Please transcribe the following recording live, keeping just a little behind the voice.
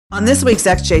On this week's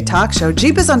XJ Talk Show,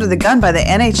 Jeep is under the gun by the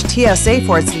NHTSA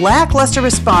for its lackluster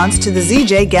response to the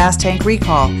ZJ gas tank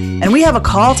recall. And we have a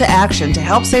call to action to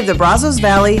help save the Brazos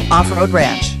Valley Off-Road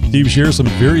Ranch. Steve shares some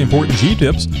very important Jeep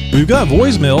tips. We've got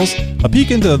voicemails, a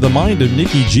peek into the mind of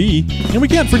Nikki G, and we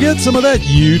can't forget some of that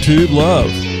YouTube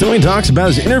love. Tony talks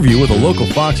about his interview with a local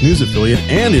Fox News affiliate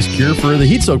and his cure for the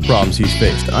heat soak problems he's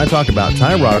faced. I talk about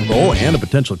tie rod roll and a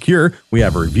potential cure. We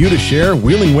have a review to share,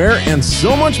 wheeling wear, and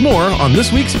so much more on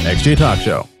this week's XJ Talk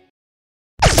Show.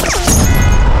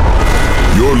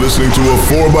 You're listening to a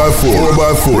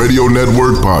 4x4 Radio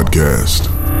Network podcast.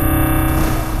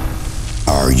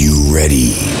 Are you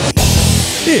ready?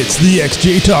 It's the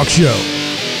XJ Talk Show.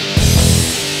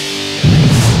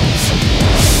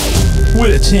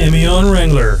 With Tammy on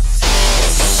Wrangler,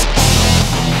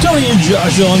 Tony and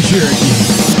Josh on Cherokee.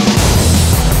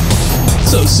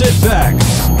 So sit back,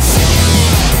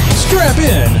 strap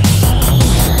in,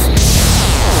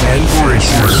 and brace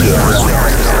yourself.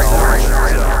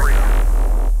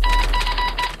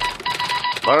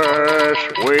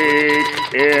 First week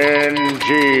in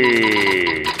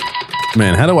G.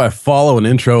 Man, how do I follow an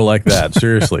intro like that?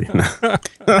 Seriously.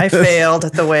 I failed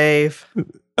at the wave.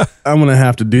 I'm going to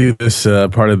have to do this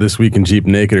part of This Week in Jeep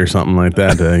naked or something like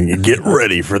that to get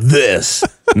ready for this.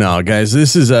 No, guys,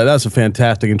 this is that's a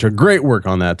fantastic intro. Great work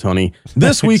on that, Tony.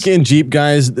 This Week in Jeep,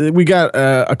 guys, we got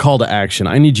a call to action.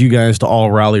 I need you guys to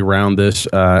all rally around this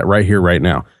right here, right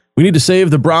now. We need to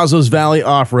save the Brazos Valley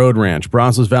Off-Road Ranch.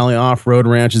 Brazos Valley Off-Road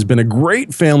Ranch has been a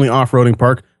great family off-roading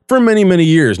park for many, many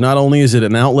years. Not only is it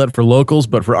an outlet for locals,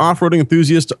 but for off-roading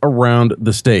enthusiasts around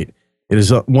the state. It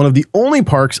is one of the only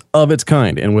parks of its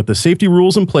kind, and with the safety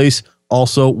rules in place,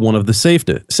 also one of the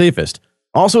safest.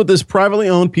 Also, at this privately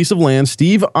owned piece of land,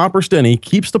 Steve Oppersteny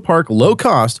keeps the park low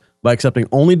cost by accepting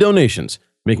only donations,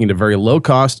 making it a very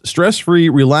low-cost, stress-free,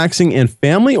 relaxing, and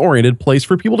family-oriented place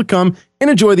for people to come and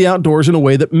enjoy the outdoors in a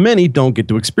way that many don't get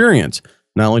to experience.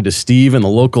 Not only does Steve and the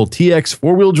local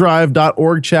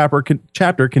TX4wheeldrive.org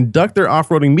chapter conduct their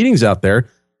off-roading meetings out there,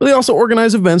 but they also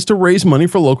organize events to raise money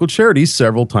for local charities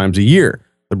several times a year.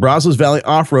 The Brazos Valley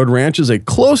Off-Road Ranch is a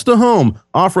close-to-home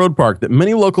off-road park that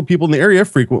many local people in the area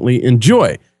frequently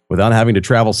enjoy, without having to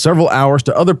travel several hours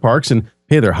to other parks and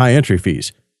pay their high entry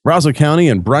fees. Brazo County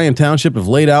and Bryan Township have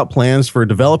laid out plans for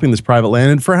developing this private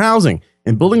land and for housing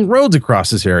and building roads across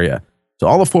this area. To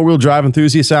all the four-wheel drive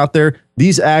enthusiasts out there,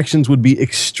 these actions would be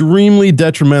extremely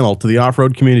detrimental to the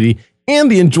off-road community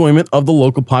and the enjoyment of the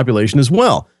local population as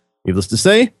well. Needless to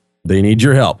say, they need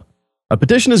your help. A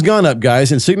petition has gone up,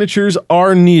 guys, and signatures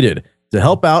are needed. To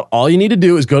help out, all you need to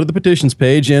do is go to the petitions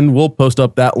page, and we'll post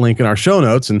up that link in our show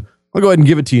notes, and I'll go ahead and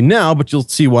give it to you now, but you'll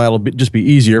see why it'll just be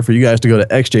easier for you guys to go to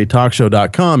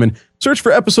xjtalkshow.com and search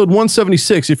for episode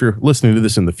 176 if you're listening to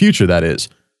this in the future, that is.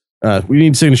 We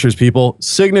need signatures, people.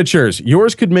 Signatures.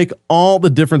 Yours could make all the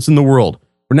difference in the world.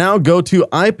 For now, go to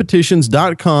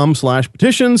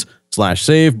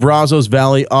ipetitions.com/petitions/save Brazos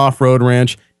Valley Off-Road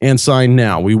Ranch and sign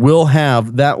now. We will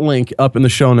have that link up in the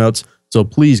show notes, so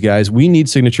please, guys, we need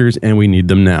signatures and we need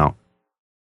them now.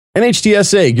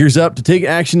 NHTSA gears up to take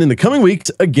action in the coming weeks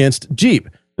against Jeep.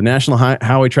 The National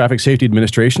Highway Traffic Safety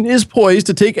Administration is poised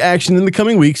to take action in the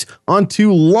coming weeks on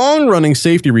two long-running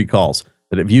safety recalls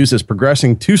that it views as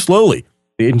progressing too slowly.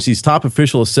 The agency's top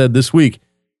official has said this week.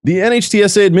 The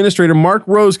NHTSA Administrator Mark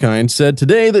Rosekind said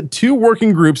today that two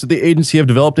working groups at the agency have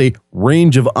developed a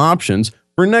range of options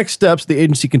for next steps the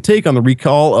agency can take on the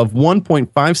recall of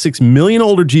 1.56 million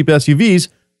older Jeep SUVs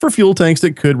for fuel tanks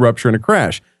that could rupture in a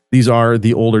crash. These are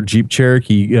the older Jeep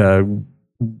Cherokee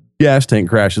gas tank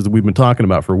crashes that we've been talking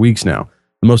about for weeks now.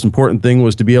 The most important thing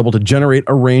was to be able to generate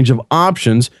a range of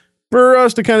options for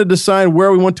us to kind of decide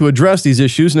where we want to address these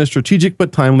issues in a strategic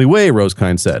but timely way,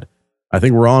 Rosekind said. I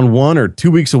think we're on 1 or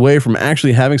 2 weeks away from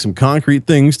actually having some concrete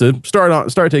things to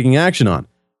start taking action on.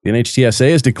 The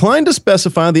NHTSA has declined to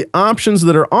specify the options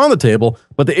that are on the table,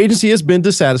 but the agency has been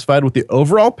dissatisfied with the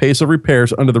overall pace of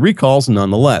repairs under the recalls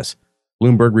nonetheless.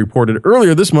 Bloomberg reported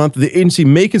earlier this month that the agency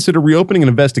may consider reopening an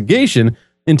investigation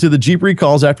into the Jeep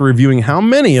recalls after reviewing how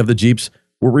many of the Jeeps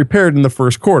were repaired in the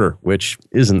first quarter, which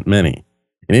isn't many.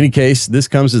 In any case, this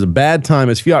comes as a bad time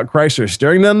as Fiat Chrysler is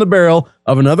staring down the barrel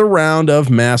of another round of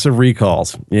massive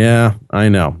recalls. Yeah, I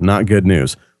know, not good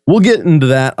news. We'll get into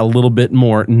that a little bit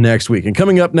more next week. And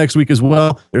coming up next week as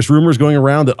well, there's rumors going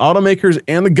around that automakers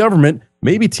and the government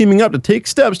may be teaming up to take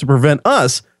steps to prevent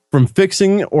us from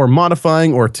fixing or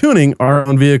modifying or tuning our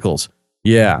own vehicles.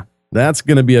 Yeah, that's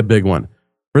going to be a big one.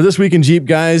 For This Week in Jeep,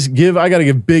 guys, I got to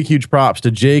give big, huge props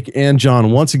to Jake and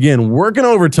John once again, working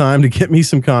overtime to get me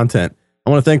some content. I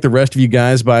want to thank the rest of you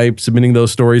guys by submitting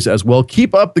those stories as well.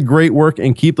 Keep up the great work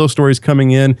and keep those stories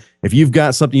coming in. If you've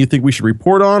got something you think we should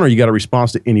report on, or you got a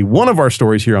response to any one of our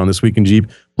stories here on This Week in Jeep,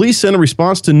 please send a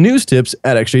response to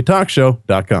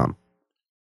newstips@xjtalkshow.com.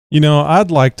 You know,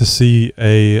 I'd like to see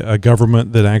a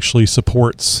government that actually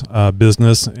supports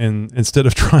business and instead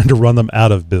of trying to run them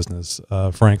out of business,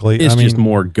 frankly. It's just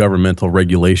more governmental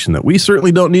regulation that we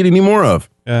certainly don't need any more of.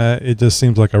 It just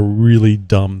seems like a really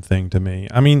dumb thing to me.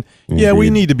 I mean, yeah, we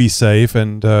need to be safe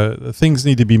and things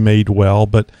need to be made well,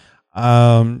 but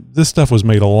this stuff was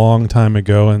made a long time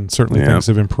ago, and certainly things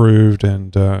have improved.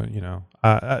 And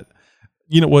I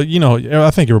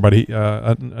think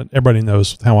everybody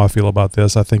knows how I feel about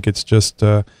this. I think it's just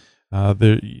you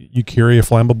carry a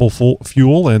flammable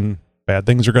fuel, and bad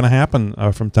things are going to happen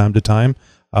from time to time.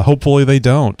 Hopefully they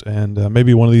don't, and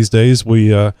maybe one of these days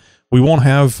we won't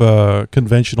have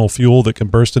conventional fuel that can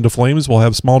burst into flames. We'll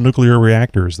have small nuclear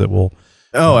reactors that will.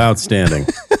 Oh, outstanding!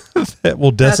 That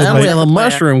will decimate. A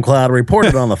mushroom cloud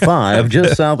reported on the 5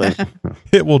 just south of.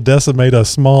 It will decimate a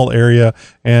small area,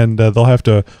 and they'll have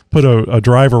to put a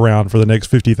drive around for the next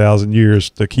 50,000 years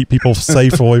to keep people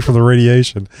safe away from the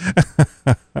radiation.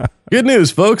 Good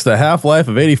news, folks! The half-life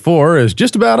of 84 is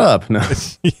just about up. No.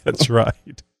 That's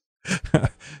right.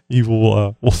 You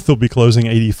will still be closing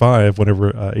 85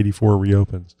 whenever 84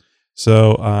 reopens.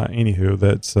 So, anywho,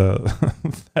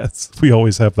 that's we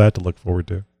always have that to look forward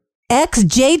to.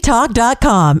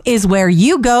 XJTalk.com is where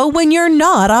you go when you're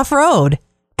not off-road.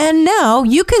 And now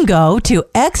you can go to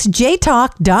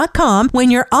XJTalk.com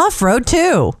when you're off-road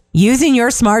too. Using your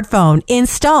smartphone,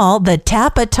 install the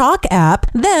Tapa Talk app,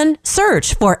 then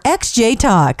search for XJ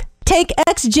Talk. Take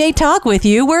XJ Talk with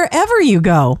you wherever you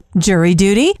go. Jury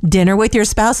duty, dinner with your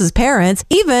spouse's parents,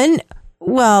 even,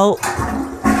 well,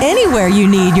 anywhere you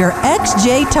need your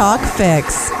XJ Talk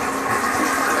fix.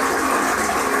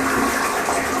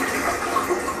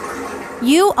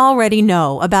 You already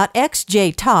know about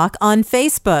XJ Talk on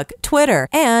Facebook, Twitter,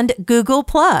 and Google+.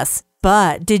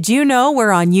 But did you know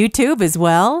we're on YouTube as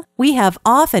well? We have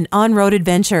off and on-road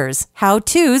adventures,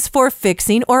 how-tos for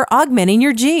fixing or augmenting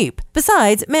your Jeep.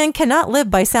 Besides, man cannot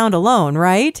live by sound alone,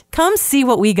 right? Come see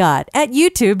what we got at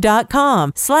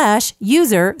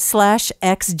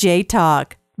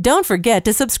youtube.com/user/XJTalk. Don't forget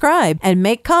to subscribe and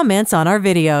make comments on our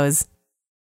videos.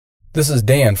 This is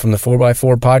Dan from the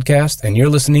 4x4 podcast, and you're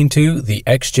listening to the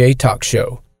XJ Talk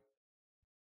Show.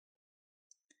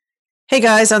 Hey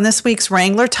guys, on this week's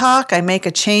Wrangler Talk, I make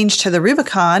a change to the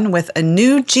Rubicon with a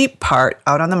new Jeep part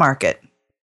out on the market.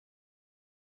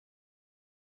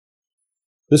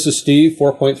 This is Steve,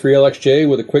 4.3 LXJ,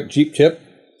 with a quick Jeep tip.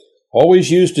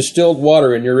 Always use distilled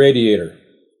water in your radiator.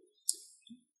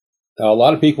 Now, a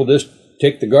lot of people just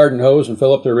take the garden hose and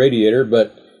fill up their radiator,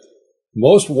 but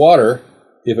most water,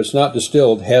 if it's not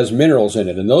distilled, has minerals in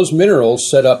it. And those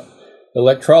minerals set up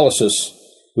electrolysis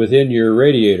within your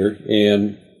radiator,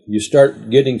 and you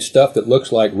start getting stuff that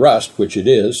looks like rust, which it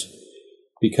is,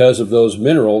 because of those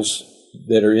minerals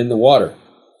that are in the water.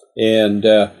 And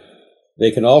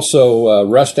they can also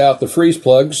rust out the freeze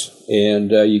plugs, and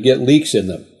you get leaks in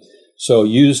them. So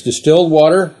use distilled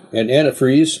water and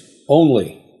antifreeze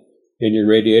only in your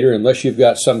radiator, unless you've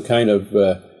got some kind of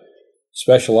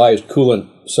specialized coolant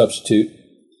substitute.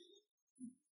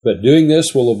 But doing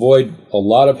this will avoid a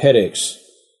lot of headaches.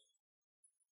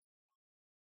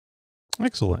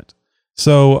 Excellent.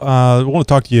 So I want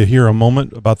to talk to you here a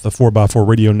moment about the 4x4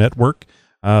 Radio Network,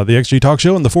 the XJ Talk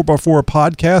Show, and the 4x4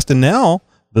 podcast, and now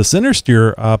the Center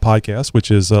Steer podcast, which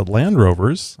is Land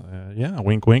Rovers.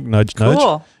 Wink, wink, nudge, nudge.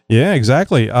 Cool. Yeah,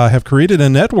 exactly. Have created a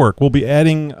network. We'll be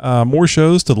adding more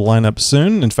shows to the lineup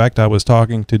soon. In fact, I was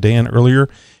talking to Dan earlier,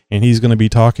 and he's going to be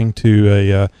talking to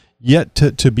a yet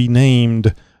to be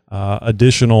named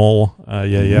additional.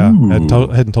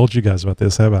 Hadn't told you guys about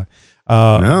this, have I?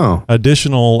 No.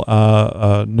 Additional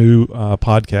new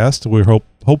podcast. We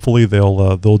hopefully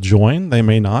they'll join. They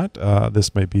may not.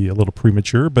 This may be a little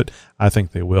premature, but I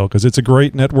think they will, because it's a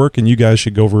great network, and you guys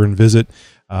should go over and visit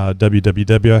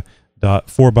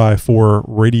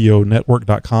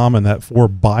www.4x4radionetwork.com, and that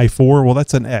 4x4, well,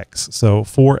 that's an X, so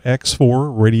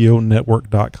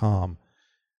 4x4radionetwork.com.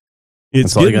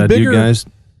 It's all you gotta do, guys.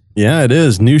 Yeah, it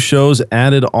is. New shows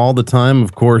added all the time.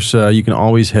 Of course, you can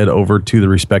always head over to the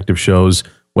respective shows'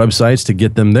 websites to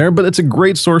get them there, but it's a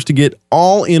great source to get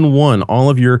all in one, all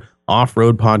of your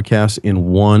off-road podcasts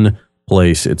in one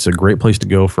place. It's a great place to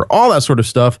go for all that sort of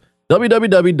stuff.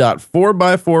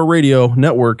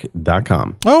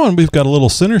 www.4x4radionetwork.com. Oh, and we've got a little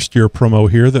Center Steer promo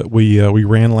here that we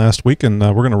ran last week, and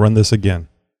we're going to run this again.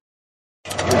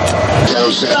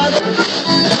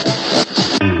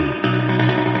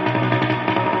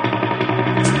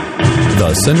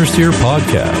 the Center Steer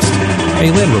Podcast, a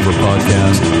Land Rover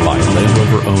podcast by Land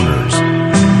Rover owners.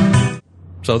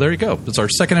 So there you go. It's our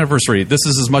second anniversary. This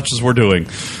is as much as we're doing.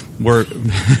 We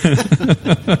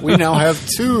now have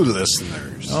 2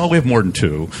 listeners. Oh, we have more than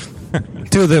 2.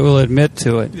 2 that will admit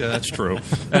to it. Yeah, that's true.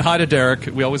 And hi to Derek.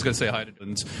 We always got to say hi to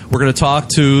Vince. We're going to talk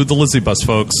to the Lizzie Bus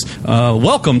folks.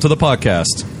 Welcome to the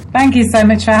podcast. Thank you so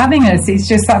much for having us. It's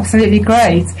just absolutely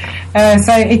great.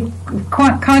 So it's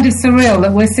quite kind of surreal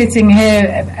that we're sitting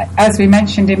here, as we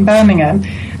mentioned, in Birmingham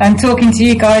and talking to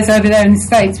you guys over there in the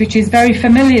States, which is very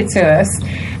familiar to us,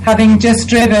 having just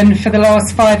driven for the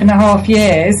last 5.5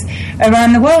 years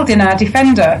around the world in our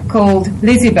Defender called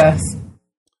Lizzie Bus.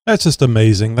 That's just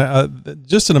amazing.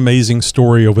 Just an amazing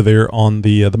story over there on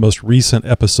the most recent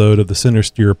episode of the Center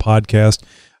Steer podcast.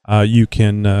 You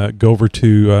can go over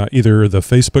to either the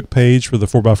Facebook page for the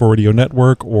 4x4 Radio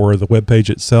Network or the webpage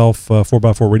itself,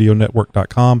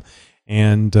 4x4radionetwork.com,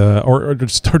 and or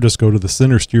just go to the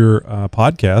Center Steer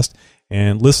podcast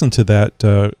and listen to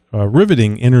that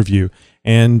riveting interview.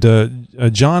 And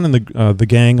John and the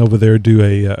gang over there do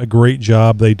a great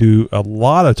job. They do a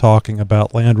lot of talking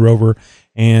about Land Rover.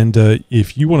 And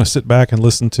if you want to sit back and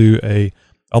listen to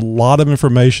a lot of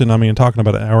information, I mean, talking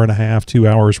about an hour and a half, 2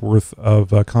 hours worth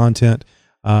of content,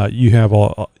 you have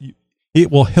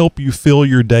it will help you fill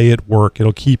your day at work.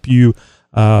 It'll keep you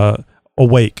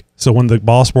awake. So when the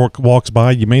boss walks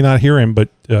by, you may not hear him, but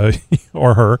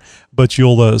or her, but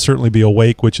you'll certainly be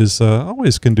awake, which is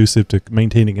always conducive to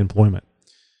maintaining employment.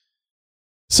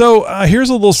 So here's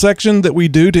a little section that we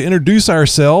do to introduce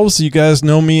ourselves. You guys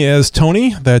know me as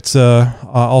Tony. That's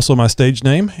also my stage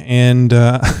name. And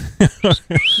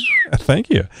thank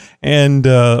you. And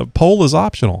poll is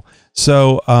optional.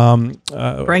 So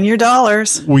bring your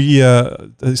dollars. We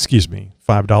excuse me,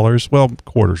 $5. Well,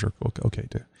 quarters are okay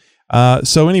too.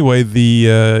 So anyway,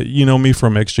 you know me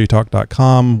from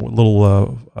xjtalk.com, a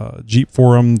little Jeep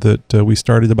forum that we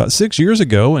started about 6 years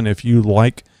ago. And if you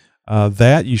like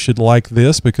that, you should like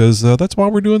this, because that's why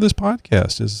we're doing this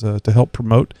podcast, is to help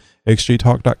promote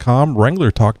xjtalk.com,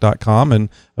 wranglertalk.com, and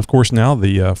of course now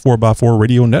the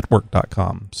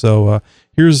 4x4radionetwork.com. So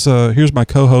here's my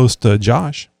co-host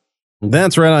Josh.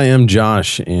 That's right, I am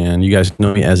Josh, and you guys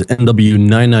know me as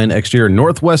NW99XJ or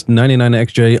Northwest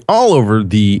 99XJ all over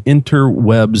the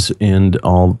interwebs and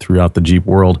all throughout the Jeep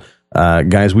world.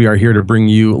 Guys, we are here to bring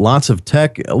you lots of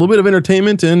tech, a little bit of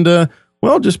entertainment, and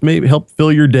well, just maybe help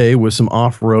fill your day with some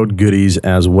off-road goodies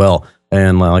as well.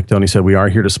 And like Tony said, we are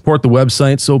here to support the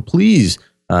website, so please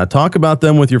talk about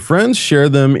them with your friends, share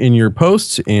them in your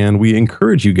posts, and we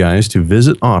encourage you guys to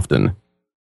visit often.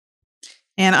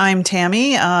 And I'm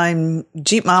Tammy. I'm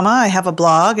Jeep Mama. I have a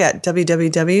blog at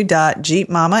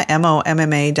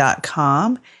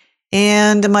www.jeepmama.com,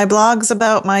 and my blog's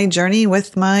about my journey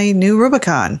with my new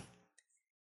Rubicon.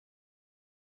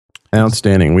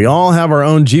 Outstanding. We all have our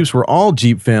own Jeeps. We're all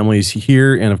Jeep families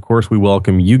here. And of course, we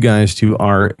welcome you guys to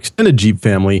our extended Jeep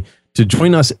family to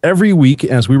join us every week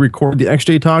as we record the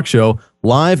XJ Talk Show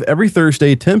live every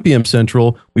Thursday, 10 p.m.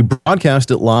 Central. We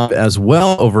broadcast it live as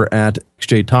well over at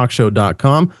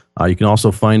xjtalkshow.com. You can also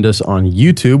find us on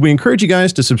YouTube. We encourage you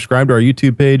guys to subscribe to our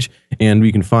YouTube page, and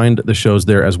you can find the shows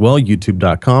there as well,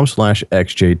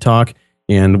 youtube.com/xjtalk.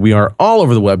 And we are all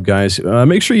over the web, guys.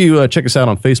 Make sure you check us out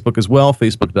on Facebook as well,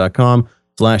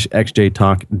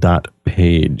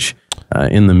 facebook.com/xjtalk.page.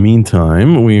 In the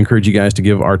meantime, we encourage you guys to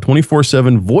give our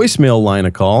 24/7 voicemail line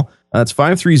a call. That's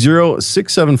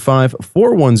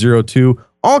 530-675-4102.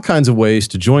 All kinds of ways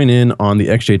to join in on the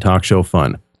XJ Talk Show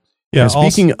fun. Yeah. And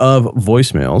speaking of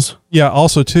voicemails. Yeah.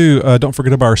 Also, too, don't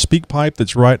forget about our Speak Pipe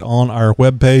that's right on our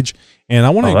webpage. And I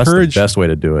want to encourage. That's the best way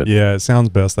to do it. Yeah, it sounds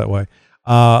best that way.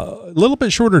 A little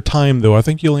bit shorter time, though. I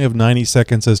think you only have 90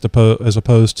 seconds as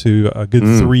opposed to a good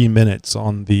 3 minutes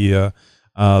on the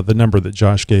number that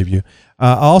Josh gave you.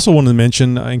 I also wanted to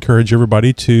mention, I encourage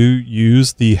everybody to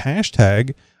use the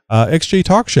hashtag XJ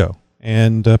Talk Show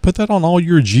and put that on all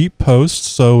your Jeep posts,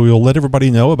 so you'll let everybody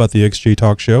know about the XJ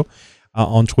Talk Show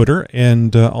on Twitter,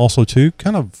 and also to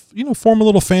kind of form a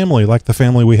little family like the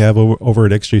family we have over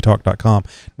at xjtalk.com.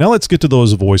 Now let's get to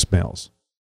those voicemails.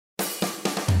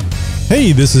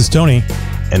 Hey, this is Tony.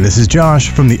 And this is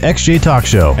Josh from the XJ Talk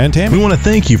Show. And Tammy. We want to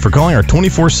thank you for calling our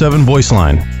 24/7 voice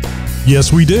line.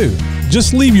 Yes, we do.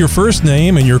 Just leave your first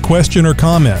name and your question or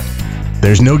comment.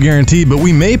 There's no guarantee, but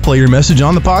we may play your message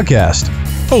on the podcast.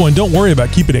 Oh, and don't worry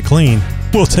about keeping it clean.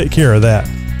 We'll take care of that.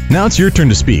 Now it's your turn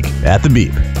to speak at the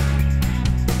beep.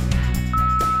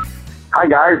 Hi,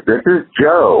 guys. This is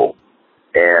Joe.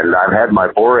 And I've had my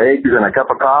 4 eggs and a cup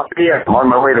of coffee. I'm on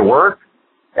my way to work.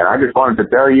 And I just wanted to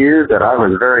tell you that I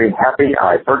was very happy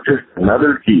I purchased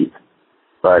another Jeep.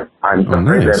 but I'm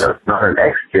afraid that it's not an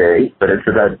XJ, but it's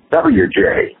a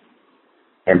WJ.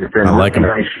 And it's in like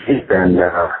nice shape, and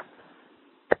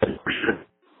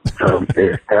so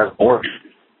it has more.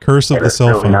 Curse of the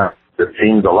cell phone. It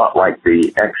seems a lot like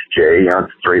the XJ,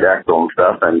 it's straight axle and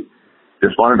stuff, and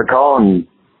just wanted to call and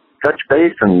touch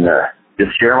base and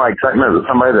just share my excitement with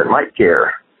somebody that might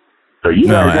care. So you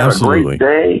guys have a great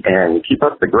day and keep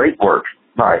up the great work.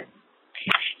 Bye.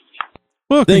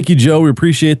 Well, thank you, Joe. We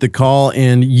appreciate the call,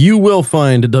 and you will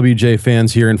find WJ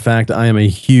fans here. In fact, I am a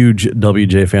huge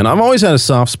WJ fan. I've always had a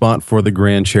soft spot for the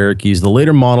Grand Cherokees, the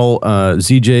later model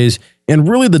ZJs, and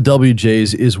really the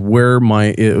WJs is where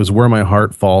my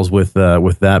heart falls with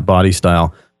that body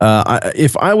style.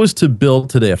 If I was to build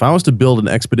today, if I was to build an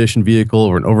expedition vehicle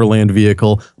or an overland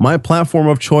vehicle, my platform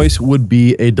of choice would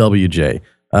be a WJ.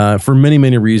 For many,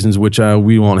 many reasons, which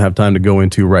we won't have time to go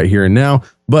into right here and now.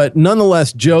 But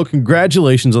nonetheless, Joe,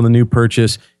 congratulations on the new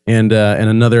purchase and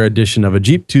another addition of a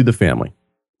Jeep to the family.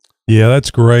 Yeah,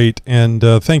 that's great. And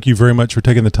thank you very much for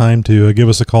taking the time to give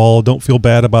us a call. Don't feel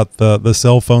bad about the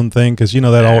cell phone thing, because you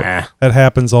know that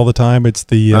happens all the time. It's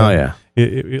the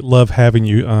love having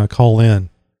you call in.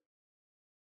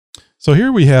 So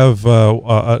here we have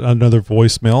another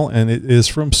voicemail, and it is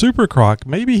from Super Croc.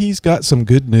 Maybe he's got some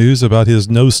good news about his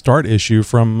no start issue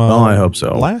from I hope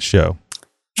so. Last show.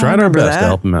 Tried our best to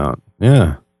help him out.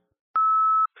 Yeah.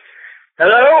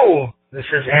 Hello, this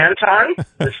is Anton,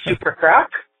 the Super Croc.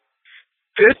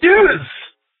 Good news.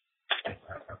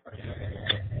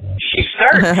 She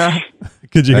starts.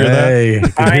 Could you hear that? You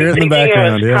can hear it in the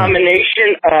background. A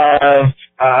combination of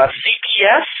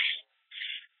CPS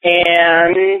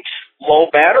and low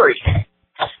battery.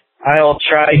 I'll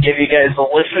try to give you guys a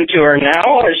listen to her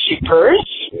now as she purrs.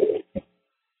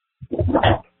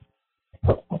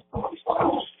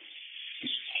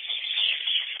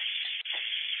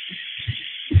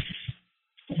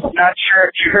 Not sure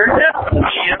if you heard that, but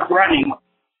she is running.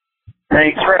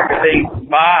 Thanks for everything.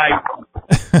 Bye.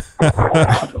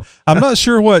 I'm not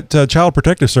sure what Child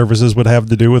Protective Services would have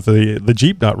to do with the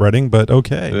Jeep not running, but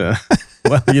okay. Yeah.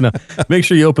 Well, make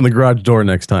sure you open the garage door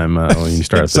next time when you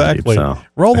start exactly. the Jeep. So.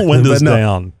 Roll the windows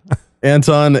down.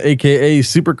 Anton, a.k.a.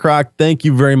 Super Croc, thank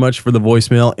you very much for the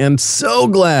voicemail, and so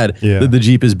glad that the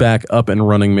Jeep is back up and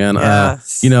running, man.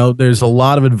 Yes. There's a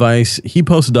lot of advice. He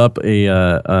posted up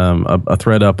a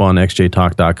thread up on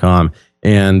xjtalk.com,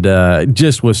 and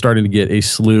just was starting to get a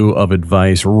slew of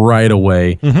advice right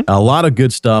away. Mm-hmm. A lot of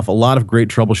good stuff, a lot of great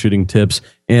troubleshooting tips,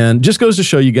 and just goes to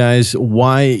show you guys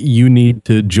why you need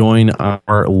to join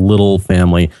our little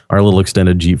family, our little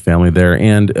extended Jeep family there,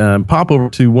 and pop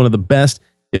over to one of the best,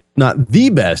 if not the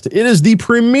best. It is the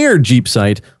premier Jeep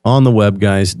site on the web,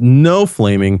 guys. No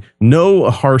flaming, no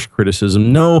harsh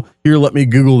criticism, no, here, let me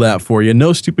Google that for you,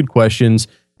 no stupid questions.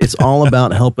 It's all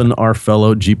about helping our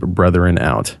fellow Jeep brethren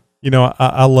out.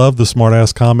 I love the smart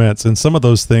ass comments, and some of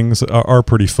those things are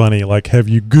pretty funny. Like, have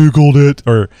you Googled it?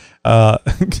 Or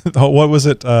what was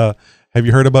it? Have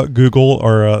you heard about Google?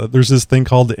 Or there's this thing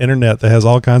called the internet that has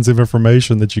all kinds of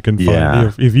information that you can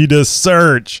find if you just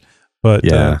search. But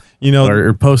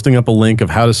or posting up a link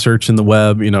of how to search in the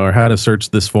web, or how to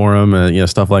search this forum,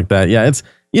 stuff like that. Yeah, it's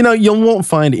you won't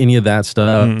find any of that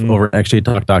stuff over at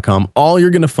xjtalk.com. All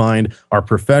you're going to find are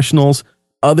professionals,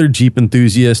 other Jeep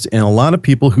enthusiasts, and a lot of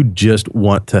people who just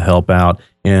want to help out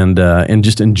and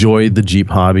just enjoy the Jeep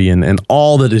hobby and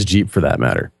all that is Jeep for that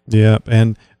matter. Yeah,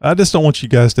 and I just don't want you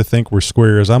guys to think we're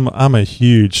squares. I'm a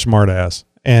huge smartass.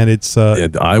 And it's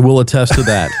I will attest to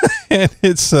that. And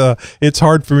it's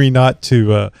hard for me not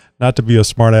to be a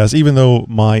smartass, even though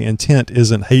my intent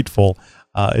isn't hateful.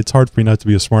 It's hard for me not to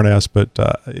be a smartass, but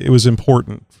it was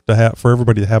important for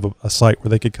everybody to have a site where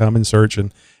they could come and search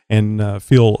and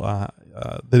feel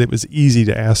that it was easy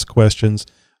to ask questions,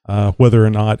 whether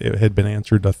or not it had been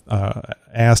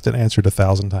asked and answered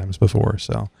 1,000 times before.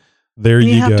 So there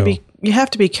you go. You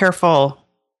have to be careful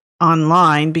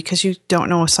online because you don't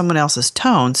know someone else's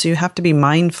tone. So you have to be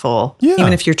mindful. Yeah.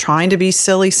 Even if you're trying to be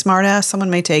silly, smartass, someone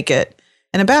may take it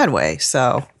in a bad way.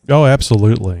 So. Oh,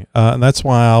 absolutely. And that's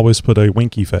why I always put a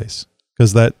winky face,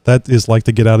 because that is like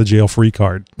the get out of jail free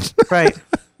card. Right.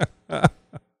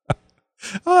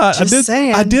 I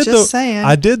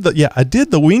did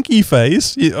the winky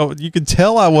face. You could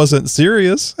tell I wasn't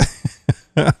serious.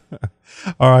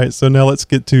 All right, so now let's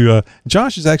get to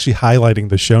Josh is actually highlighting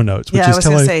the show notes, which is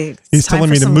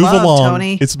telling me to move along.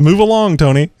 Tony. It's move along,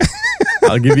 Tony.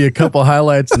 I'll give you a couple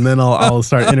highlights, and then I'll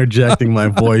start interjecting my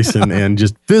voice and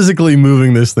just physically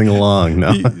moving this thing along.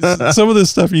 No. Some of this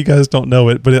stuff you guys don't know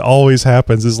it, but it always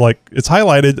happens. Is like it's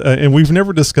highlighted, and we've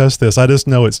never discussed this. I just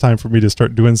know it's time for me to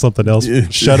start doing something else.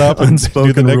 Shut up and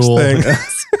do the next thing.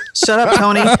 Shut up,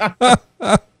 Tony.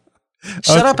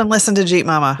 Shut up and listen to Jeep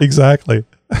Mama. Exactly.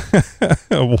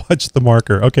 Watch the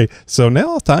marker. Okay, so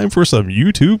now time for some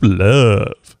YouTube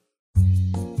love.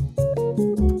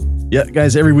 Yeah,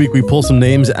 guys, every week we pull some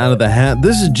names out of the hat.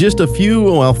 This is just a few,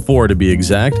 well, 4 to be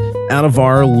exact, out of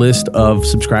our list of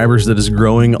subscribers that is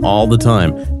growing all the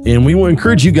time. And we will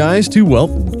encourage you guys to, well,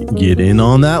 get in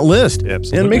on that list.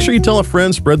 Absolutely. And make sure you tell a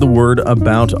friend, spread the word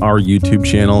about our YouTube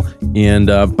channel. And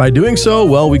by doing so,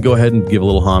 well, we go ahead and give a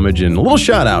little homage and a little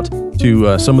shout out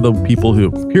to some of the people who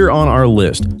appear on our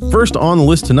list. First on the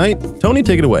list tonight, Tony,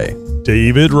 take it away.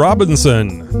 David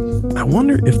Robinson. I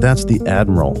wonder if that's the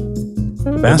Admiral.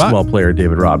 Basketball player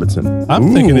David Robinson.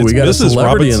 I'm thinking it's we got Mrs. a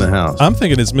celebrity Robinson. in the house. I'm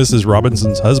thinking it's Mrs.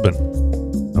 Robinson's husband.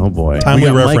 Oh boy.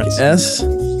 Timely we got reference.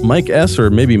 Mike S,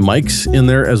 or maybe Mike's in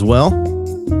there as well.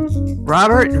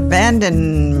 Robert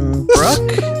Vandenbroek.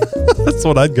 That's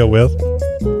what I'd go with.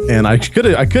 And I could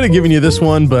have given you this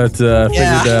one, but figured,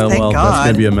 well, God. that's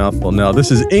going to be a mouthful. No, this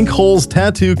is Inkholes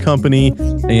Tattoo Company,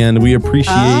 and we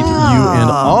appreciate you and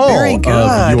all very good.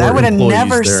 of your I would have employees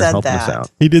never there said helping us that.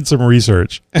 out. He did some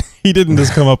research. He didn't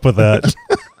just come up with that.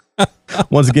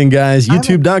 Once again, guys,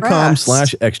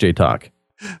 youtube.com/XJ Talk.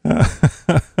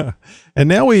 And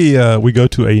now we go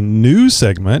to a new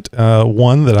segment,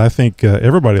 one that I think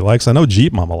everybody likes. I know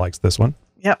Jeep Mama likes this one.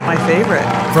 Yep, my favorite.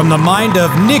 From the mind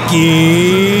of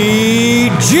Nikki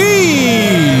G.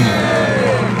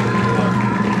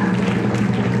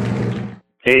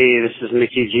 Hey, this is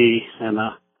Nikki G. And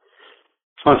I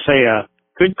just want to say a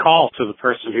good call to the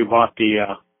person who bought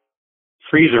the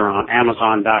freezer on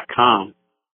Amazon.com.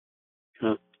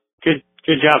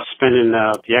 Good job spending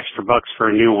the extra bucks for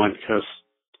a new one, because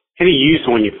any used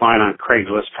one you find on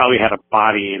Craigslist probably had a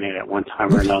body in it at one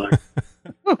time or another.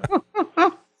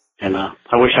 And I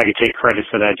wish I could take credit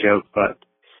for that joke, but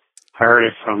I heard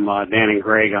it from Dan and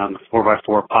Greg on the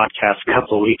 4x4 podcast a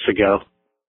couple of weeks ago.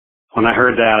 When I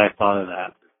heard that, I thought of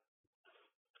that.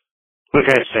 What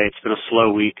can I say? It's been a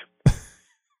slow week.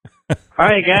 All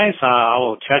right, guys. I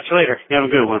will chat you later. You have a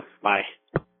good one. Bye.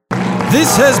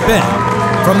 This has been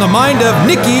From the Mind of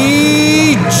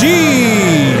Nikki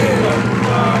G.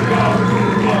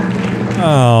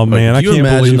 Oh, man, I can't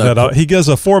believe that. He gives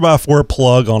a 4x4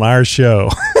 plug on our show.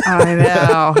 I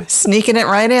know. Sneaking it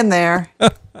right in there.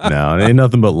 No, it ain't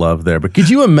nothing but love there. But could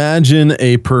you imagine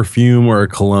a perfume or a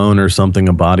cologne or something,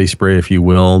 a body spray, if you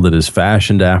will, that is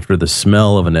fashioned after the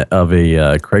smell of a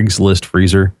Craigslist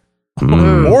freezer?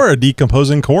 Or a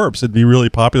decomposing corpse. It'd be really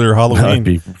popular Halloween. That'd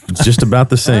be just about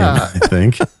the same, I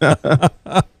think.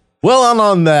 Well,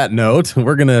 on that note,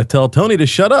 we're going to tell Tony to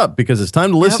shut up because it's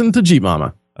time to listen to Jeep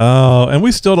Mama. Oh, and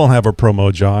we still don't have a promo,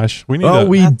 Josh. We need.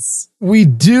 We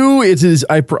do. It is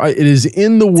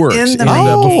in the works. In the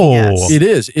making, yes.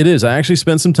 It is. I actually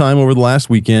spent some time over the last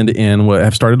weekend and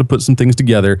have started to put some things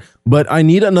together. But I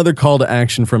need another call to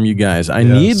action from you guys. I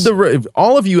need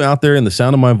all of you out there in the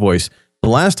sound of my voice. The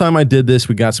last time I did this,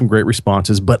 we got some great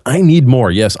responses, but I need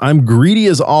more. Yes, I'm greedy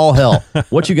as all hell.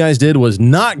 What you guys did was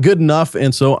not good enough,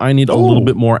 and so I need a little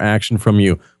bit more action from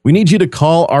you. We need you to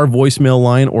call our voicemail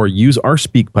line or use our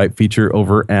SpeakPipe feature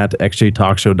over at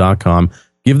xjtalkshow.com.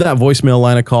 Give that voicemail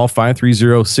line a call,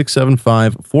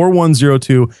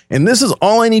 530-675-4102. And this is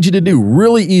all I need you to do.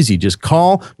 Really easy. Just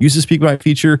call, use the SpeakPipe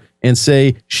feature, and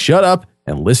say, shut up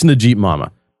and listen to Jeep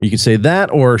Mama. You can say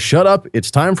that or shut up, it's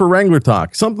time for Wrangler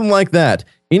Talk. Something like that.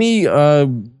 Any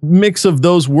mix of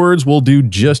those words will do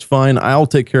just fine. I'll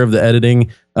take care of the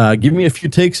editing. Give me a few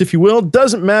takes if you will.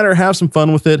 Doesn't matter. Have some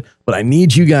fun with it. But I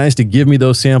need you guys to give me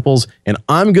those samples. And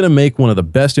I'm going to make one of the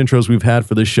best intros we've had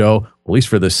for this show, at least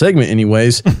for this segment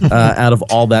anyways, out of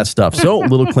all that stuff. So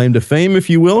little claim to fame, if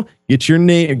you will. Get your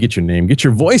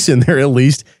voice in there at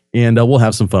least. And we'll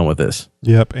have some fun with this.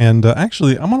 Yep. And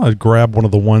actually, I'm going to grab one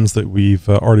of the ones that we've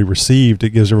already received. It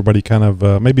gives everybody kind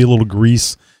of maybe a little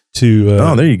grease to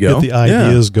there you go. get the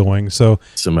ideas going. So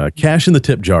some cash in the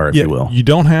tip jar, if you will. You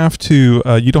don't have to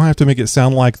make it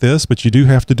sound like this, but you do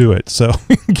have to do it. So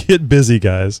get busy,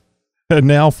 guys. And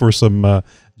now for some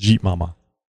Jeep Mama.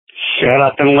 Shut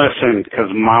up and listen, because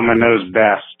Mama knows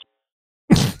best.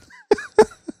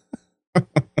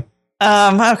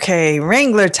 Okay,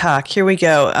 Wrangler Talk. Here we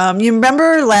go. You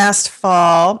remember last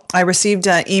fall, I received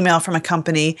an email from a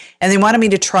company, and they wanted me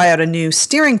to try out a new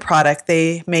steering product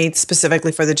they made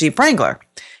specifically for the Jeep Wrangler.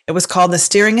 It was called the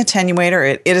Steering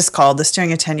Attenuator. It is called the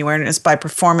Steering Attenuator, and it's by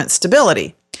Performance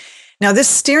Stability. Now, this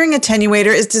steering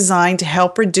attenuator is designed to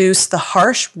help reduce the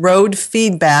harsh road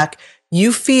feedback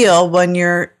you feel when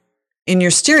you're in your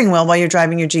steering wheel while you're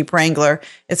driving your Jeep Wrangler.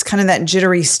 It's kind of that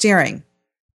jittery steering.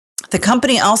 The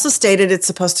company also stated it's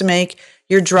supposed to make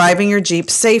your driving your Jeep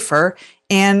safer,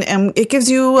 and it gives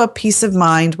you a peace of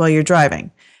mind while you're driving.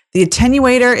 The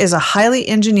attenuator is a highly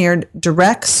engineered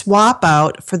direct swap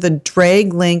out for the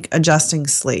drag link adjusting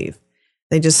sleeve.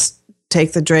 They just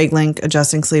take the drag link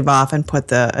adjusting sleeve off and put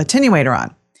the attenuator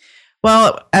on.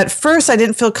 Well, at first I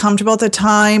didn't feel comfortable at the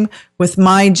time with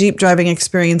my Jeep driving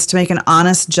experience to make an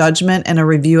honest judgment and a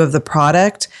review of the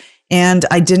product. And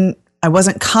I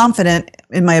wasn't confident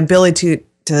in my ability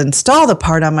to install the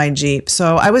part on my Jeep.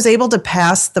 So I was able to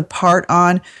pass the part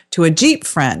on to a Jeep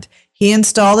friend. He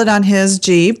installed it on his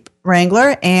Jeep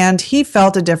Wrangler and he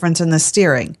felt a difference in the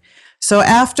steering. So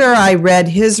after I read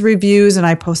his reviews and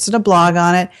I posted a blog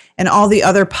on it and all the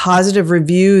other positive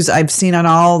reviews I've seen on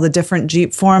all the different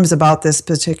Jeep forums about this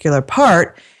particular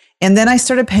part, and then I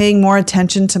started paying more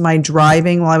attention to my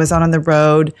driving while I was out on the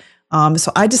road.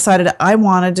 So I decided I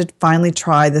wanted to finally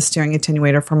try the steering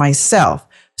attenuator for myself.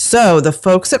 So the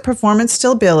folks at Performance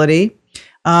Stability,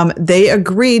 they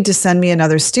agreed to send me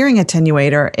another steering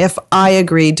attenuator if I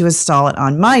agreed to install it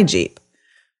on my Jeep.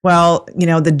 Well,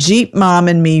 the Jeep mom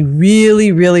in me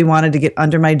really, really wanted to get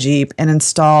under my Jeep and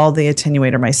install the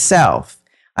attenuator myself.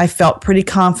 I felt pretty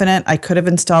confident I could have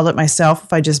installed it myself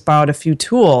if I just borrowed a few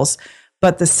tools,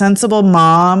 but the sensible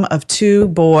mom of 2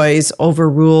 boys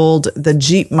overruled the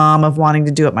Jeep mom of wanting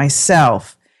to do it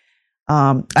myself.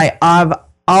 I've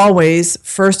always,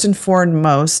 first and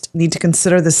foremost, need to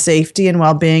consider the safety and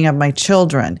well-being of my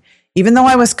children. Even though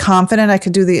I was confident I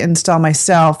could do the install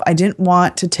myself, I didn't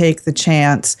want to take the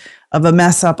chance of a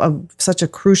mess up of such a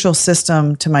crucial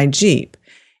system to my Jeep.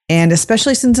 And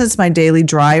especially since it's my daily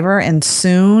driver, and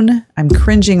soon, I'm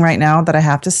cringing right now that I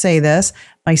have to say this,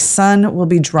 my son will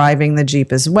be driving the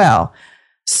Jeep as well.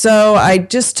 So I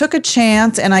just took a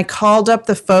chance and I called up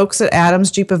the folks at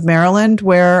Adams Jeep of Maryland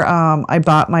where I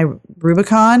bought my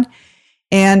Rubicon.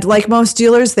 And like most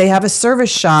dealers, they have a service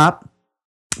shop.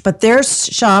 But their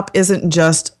shop isn't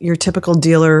just your typical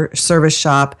dealer service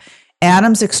shop.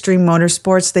 Adams Extreme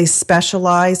Motorsports, they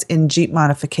specialize in Jeep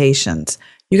modifications.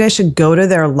 You guys should go to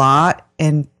their lot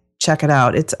and check it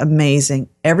out. It's amazing.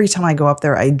 Every time I go up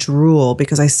there, I drool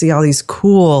because I see all these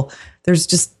there's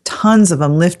just tons of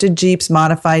them, lifted Jeeps,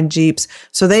 modified Jeeps.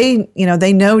 So they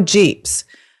know Jeeps.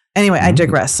 Anyway, I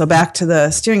digress. So back to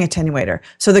the steering attenuator.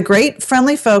 So the great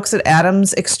friendly folks at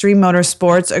Adams Extreme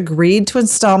Motorsports agreed to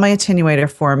install my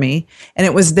attenuator for me. And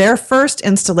it was their first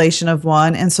installation of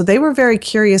one. And so they were very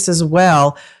curious as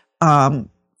well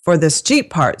for this Jeep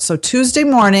part. So Tuesday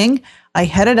morning, I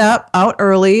headed out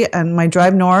early on my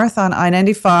drive north on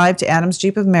I-95 to Adams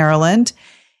Jeep of Maryland.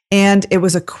 And it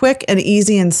was a quick and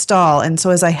easy install. And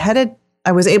so as I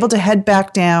was able to head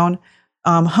back down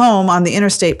home on the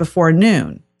interstate before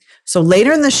noon. So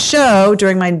later in the show,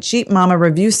 during my Jeep Mama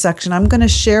review section, I'm going to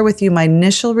share with you my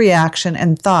initial reaction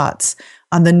and thoughts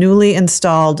on the newly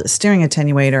installed steering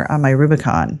attenuator on my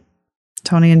Rubicon.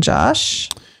 Tony and Josh?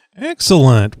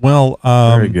 Excellent. Well,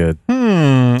 very good.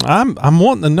 I'm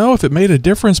wanting to know if it made a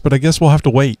difference, but I guess we'll have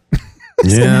to wait.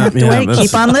 Yeah,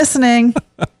 keep on listening.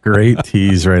 Great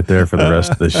tease right there for the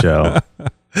rest of the show.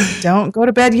 Don't go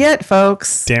to bed yet,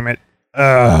 folks. Damn it.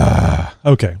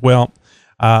 Okay, well,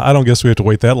 I don't guess we have to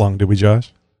wait that long, do we,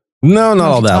 Josh? No,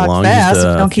 not all that long. Fast.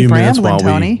 Just don't keep rambling,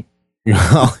 Tony. We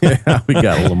got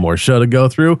a little more show to go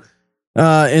through.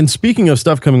 And speaking of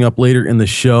stuff coming up later in the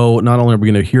show, not only are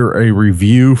we going to hear a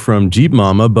review from Jeep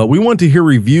Mama, but we want to hear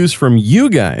reviews from you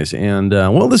guys. And,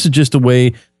 this is just a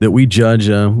way that we judge,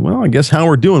 I guess how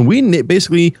we're doing. We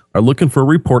basically are looking for a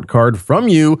report card from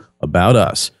you about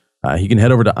us. You can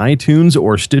head over to iTunes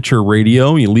or Stitcher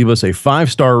Radio. You leave us a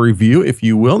 5-star review, if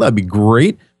you will. That'd be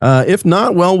great. If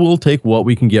not, we'll take what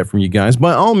we can get from you guys.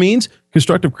 By all means,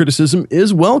 constructive criticism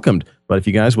is welcomed. But if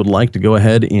you guys would like to go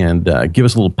ahead and give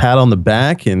us a little pat on the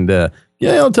back and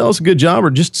tell us a good job or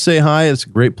just say hi, it's a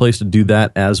great place to do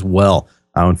that as well.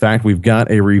 In fact, we've got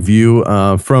a review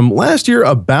from last year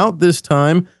about this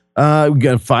time. We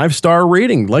got a 5-star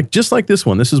rating, just like this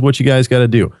one. This is what you guys got to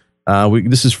do.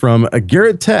 This is from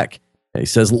Garrett Tech. He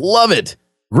says, love it.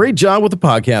 Great job with the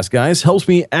podcast, guys. Helps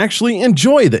me actually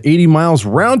enjoy the 80 miles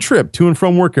round trip to and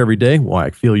from work every day. Well,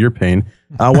 I feel your pain.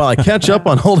 While I catch up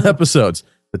on old episodes.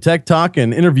 The tech talk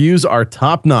and interviews are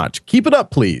top notch. Keep it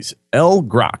up, please. L.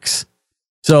 Grox.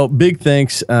 So big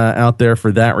thanks out there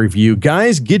for that review.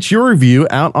 Guys, get your review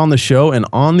out on the show and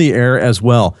on the air as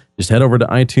well. Just head over to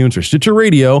iTunes or Stitcher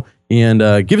Radio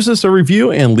and give us a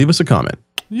review and leave us a comment.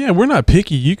 Yeah, we're not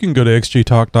picky. You can go to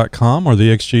xjtalk.com or the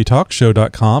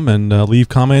xjtalkshow.com and leave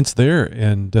comments there,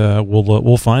 and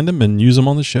we'll find them and use them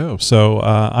on the show. So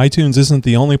iTunes isn't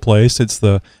the only place.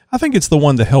 I think it's the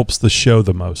one that helps the show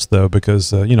the most, though,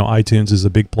 because iTunes is a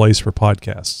big place for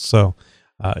podcasts. So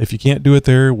if you can't do it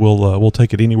there, we'll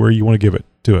take it anywhere you want to give it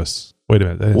to us. Wait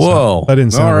a minute. That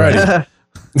didn't sound right.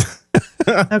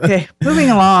 Okay, moving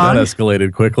along. That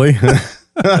escalated quickly.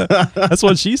 That's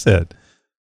what she said.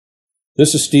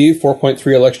 This is Steve,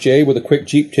 4.3LXJ, with a quick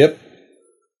Jeep tip.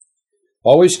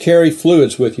 Always carry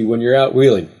fluids with you when you're out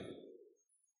wheeling.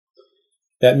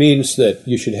 That means that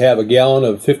you should have a gallon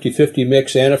of 50-50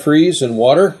 mix antifreeze and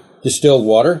water, distilled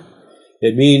water.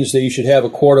 It means that you should have a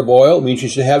quart of oil. It means you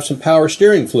should have some power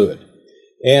steering fluid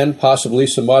and possibly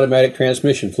some automatic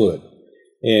transmission fluid.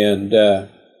 And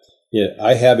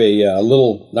I have a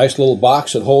nice little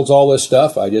box that holds all this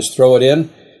stuff. I just throw it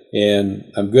in, and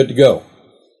I'm good to go.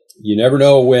 You never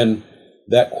know when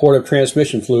that quart of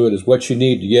transmission fluid is what you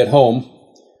need to get home,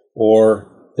 or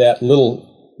that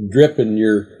little drip in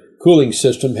your cooling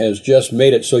system has just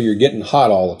made it so you're getting hot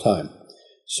all the time.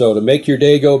 So to make your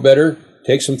day go better,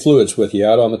 take some fluids with you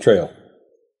out on the trail.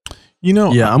 I'm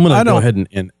going to go ahead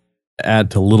and add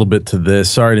to a little bit to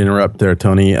this. Sorry to interrupt there,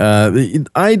 Tony.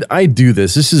 I do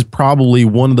this. This is probably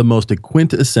one of the most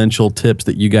quintessential tips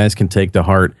that you guys can take to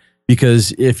heart.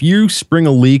 Because if you spring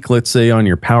a leak, let's say on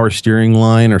your power steering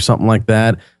line or something like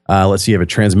that, let's say you have a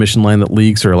transmission line that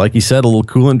leaks, or like you said, a little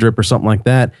coolant drip or something like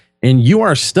that, and you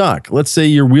are stuck. Let's say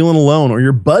you're wheeling alone, or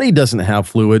your buddy doesn't have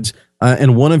fluids,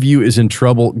 and one of you is in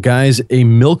trouble. Guys, a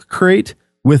milk crate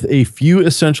with a few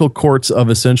essential quarts of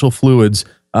essential fluids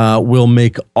will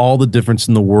make all the difference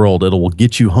in the world. It will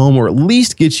get you home, or at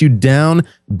least get you down,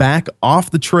 back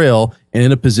off the trail, and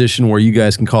in a position where you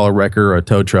guys can call a wrecker or a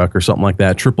tow truck or something like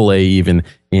that, AAA even,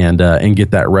 and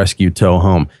get that rescue tow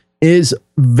home. It is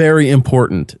very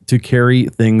important to carry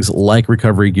things like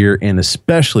recovery gear, and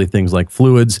especially things like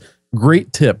fluids.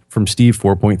 Great tip from Steve,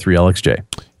 4.3LXJ.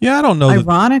 Yeah, I don't know.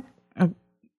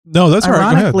 No, that's all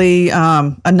right. Ironically,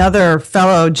 another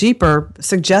fellow Jeeper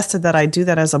suggested that I do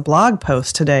that as a blog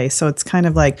post today. So it's kind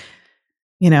of like,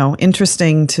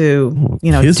 interesting to,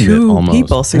 two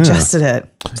people suggested it.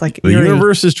 It's like the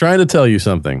universe is trying to tell you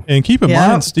something. And keep in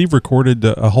mind, Steve recorded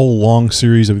a whole long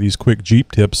series of these quick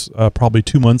Jeep tips probably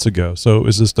 2 months ago. So it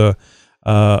was just a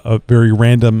very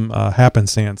random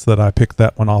happenstance that I picked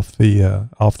that one off the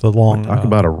long. Talk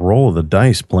about a roll of the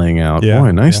dice playing out. Yeah,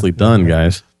 boy, nicely done,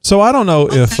 guys. So I don't know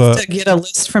if I have to get a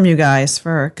list from you guys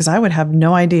because I would have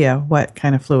no idea what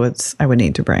kind of fluids I would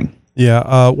need to bring. Yeah.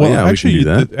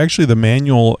 Actually, the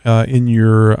manual in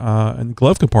your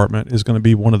glove compartment is going to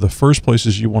be one of the first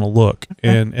places you want to look,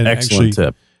 and excellent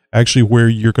tip. Actually, where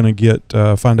you're going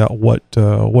to find out what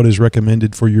is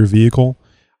recommended for your vehicle,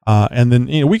 and then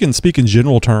we can speak in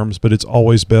general terms, but it's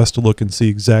always best to look and see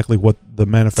exactly what the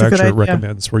manufacturer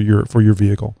recommends for your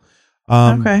vehicle.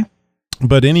 Okay.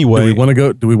 But anyway,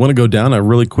 do we want to go down a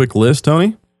really quick list,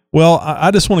 Tony? Well, I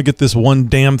just want to get this one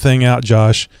damn thing out,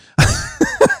 Josh.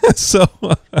 So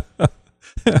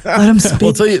let him speak.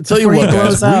 Well, tell you what,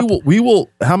 guys. We will.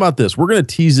 How about this? We're going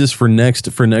to tease this for next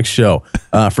show.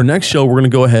 For next show, we're going to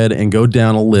go ahead and go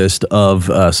down a list of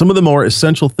some of the more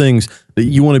essential things that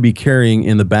you want to be carrying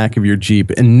in the back of your Jeep,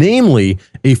 and namely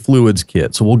a fluids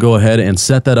kit. So we'll go ahead and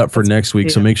set that up for next week.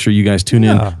 So make sure you guys tune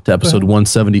in to episode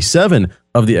 177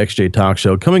 of the XJ Talk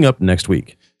Show coming up next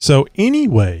week. So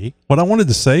anyway, what I wanted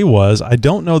to say was, I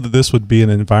don't know that this would be an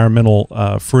environmental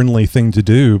friendly thing to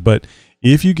do, but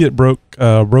if you get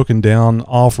broken down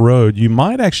off-road, you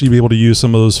might actually be able to use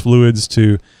some of those fluids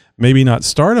to maybe not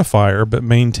start a fire, but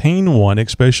maintain one,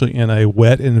 especially in a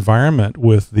wet environment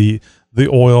with the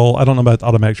oil. I don't know about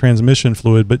automatic transmission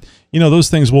fluid, but those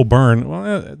things will burn.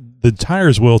 Well, the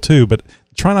tires will too, but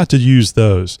try not to use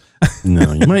those.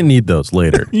 No, you might need those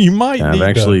later. You might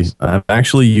need those. I've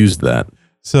actually used that.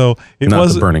 So it not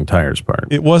wasn't the burning tires part.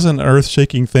 It wasn't an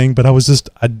earth-shaking thing, but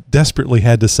I desperately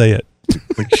had to say it.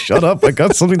 Like, shut up! I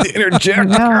got something to interject.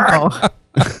 No.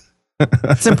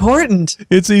 It's important.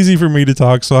 It's easy for me to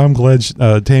talk, so I'm glad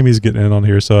Tammy's getting in on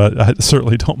here. So I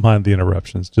certainly don't mind the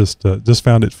interruptions. Just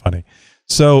found it funny.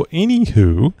 So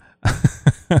anywho,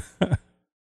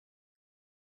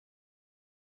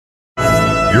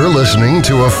 you're listening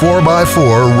to a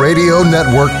 4x4 Radio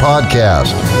Network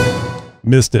podcast.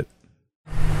 Missed it.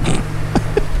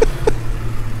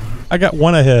 I got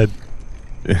one ahead.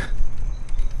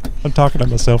 I'm talking to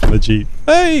myself in the Jeep.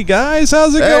 Hey guys,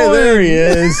 how's it going? Hey, there he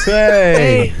is.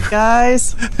 Hey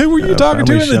guys. Who were you talking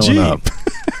to in the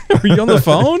Jeep? Were you on the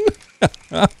phone?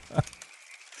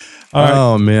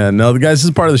 Oh, man. No, guys, this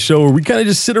is part of the show where we kind of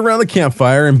just sit around the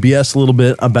campfire and BS a little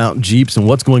bit about Jeeps and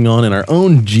what's going on in our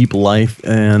own Jeep life.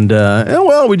 And,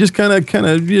 well, we just kind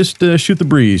of just shoot the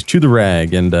breeze, chew the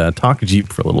rag, and talk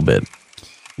Jeep for a little bit.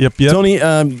 Yep. Tony,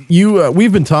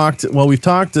 we've talked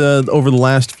over the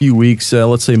last few weeks,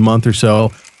 let's say month or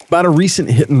so, about a recent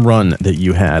hit and run that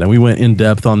you had. And we went in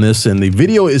depth on this, and the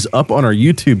video is up on our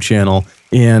YouTube channel.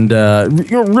 And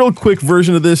real quick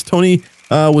version of this, Tony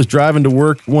was driving to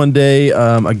work one day.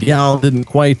 A gal didn't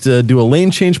quite do a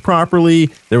lane change properly.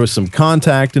 There was some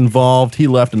contact involved. He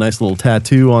left a nice little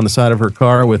tattoo on the side of her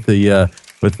car with the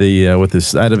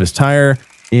side of his tire,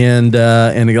 and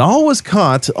it all was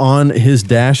caught on his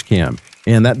dash cam.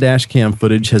 And that dash cam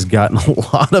footage has gotten a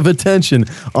lot of attention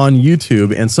on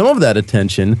YouTube, and some of that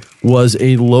attention was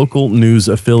a local news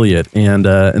affiliate, and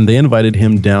they invited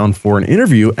him down for an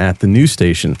interview at the news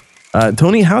station.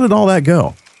 Tony, how did all that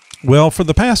go? Well, for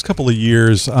the past couple of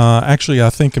years, actually, I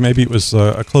think maybe it was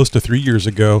close to 3 years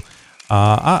ago,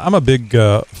 I'm a big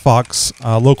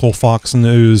local Fox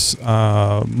News,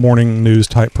 morning news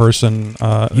type person.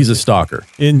 He's a stalker.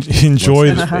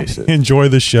 Enjoy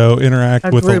the show,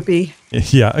 interact with a groupie.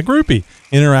 A groupie.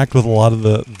 Interact with a lot of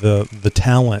the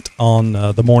talent on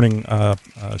the morning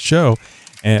show.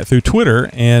 Through Twitter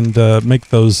and make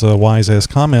those wise-ass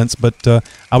comments. But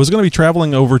I was going to be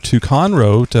traveling over to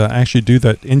Conroe to actually do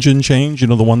that engine change,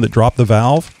 the one that dropped the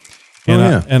valve.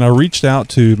 And I reached out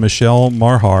to Michelle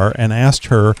Marhar and asked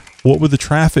her what would the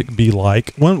traffic be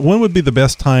like. When would be the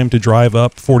best time to drive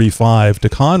up 45 to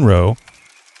Conroe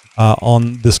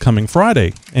on this coming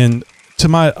Friday? And to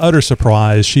my utter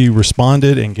surprise, she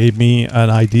responded and gave me an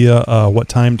idea what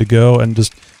time to go, and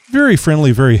just very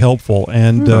friendly, very helpful,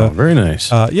 and very nice.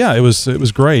 It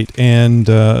was great, and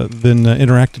then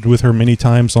interacted with her many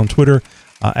times on Twitter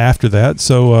after that.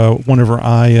 So whenever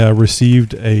I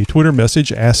received a Twitter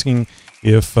message asking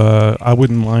if I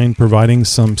wouldn't mind providing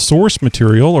some source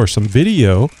material or some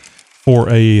video for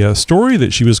a story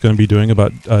that she was going to be doing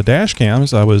about dash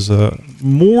cams, I was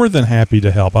more than happy to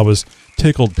help. I was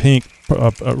tickled pink,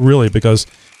 really, because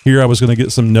here I was going to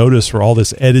get some notice for all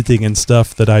this editing and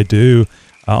stuff that I do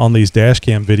on these dash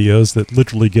cam videos that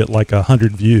literally get like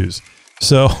 100 views.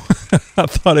 So I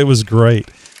thought it was great.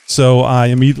 So I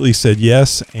immediately said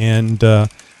yes, and then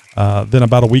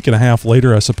about a week and a half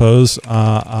later, I suppose,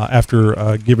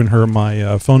 after giving her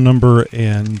my phone number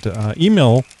and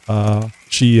email,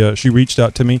 she reached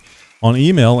out to me on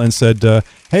email and said,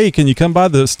 hey, can you come by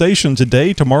the station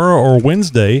today, tomorrow, or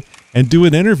Wednesday and do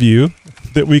an interview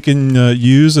that we can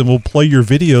use, and we'll play your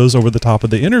videos over the top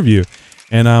of the interview.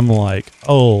 And I'm like,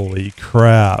 holy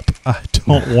crap, I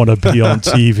don't want to be on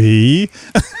TV.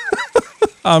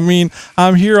 I mean,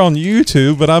 I'm here on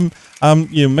YouTube, but I'm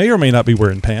may or may not be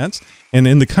wearing pants, and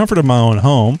in the comfort of my own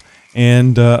home.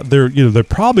 And they're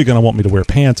probably going to want me to wear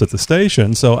pants at the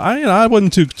station, so I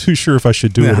wasn't too sure if I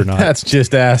should do it or not. That's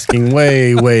just asking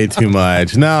way too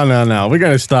much. No, we're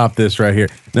going to stop this right here.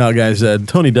 Now, guys,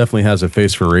 Tony definitely has a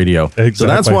face for radio, exactly. So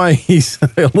that's why he's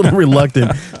a little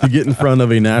reluctant to get in front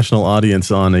of a national audience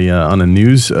on a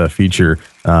news feature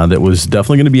that was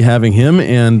definitely going to be having him.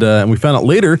 And we found out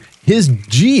later his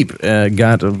Jeep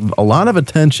got a lot of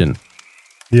attention.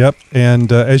 Yep,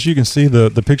 and as you can see,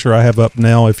 the picture I have up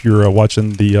now, if you're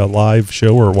watching the live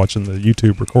show or watching the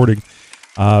YouTube recording,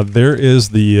 there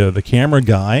is the camera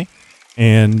guy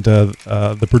and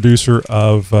the producer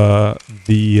of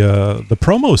the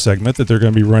promo segment that they're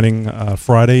going to be running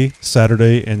Friday,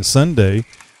 Saturday, and Sunday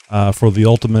for the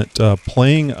ultimate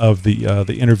playing of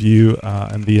the interview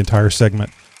and the entire segment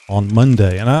on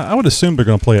Monday. And I would assume they're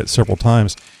going to play it several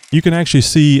times. You can actually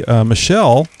see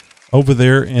Michelle over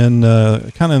there in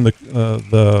kind of in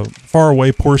the far away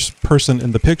person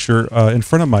in the picture in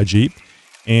front of my Jeep,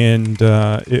 and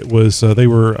it was they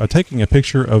were taking a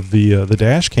picture of the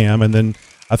dash cam and then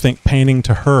I think panning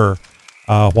to her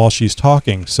while she's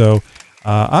talking. So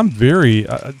I'm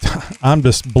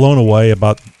just blown away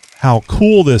about how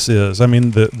cool this is. I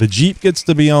mean, the Jeep gets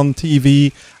to be on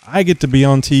TV. I get to be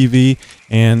on TV,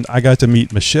 and I got to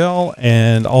meet Michelle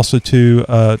and also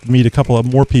to meet a couple of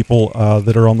more people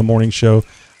that are on the morning show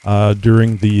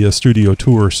during the studio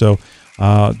tour. So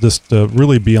just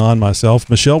really beyond myself.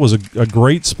 Michelle was a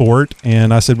great sport,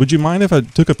 and I said, would you mind if I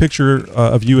took a picture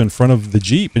of you in front of the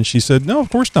Jeep? And she said, no, of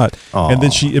course not. Aww. And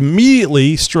then she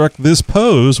immediately struck this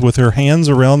pose with her hands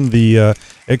around the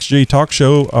XJ Talk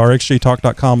Show or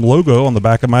XJTalk.com logo on the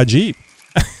back of my Jeep.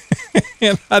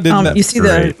 And I didn't. You see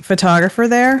the photographer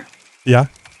there? Yeah.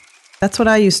 That's what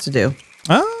I used to do.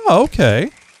 Oh, okay.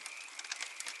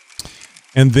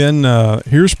 And then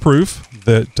here's proof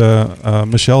that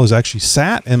Michelle has actually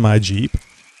sat in my Jeep.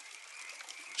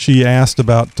 She asked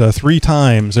about 3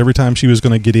 times every time she was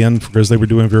going to get in because they were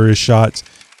doing various shots.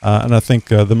 And I think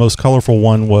the most colorful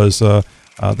one was the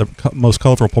most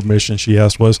colorful permission she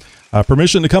asked was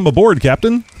permission to come aboard,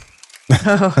 Captain.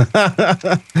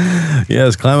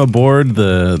 Yes, climb aboard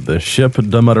the ship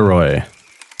de Mataroy.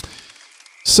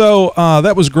 So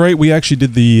that was great. We actually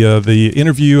did the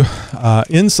interview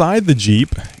inside the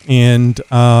Jeep, and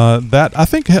that I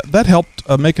think that helped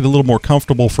make it a little more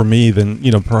comfortable for me than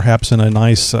perhaps in a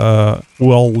nice,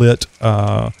 well lit,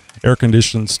 air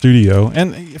conditioned studio.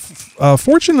 And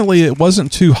fortunately, it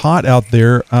wasn't too hot out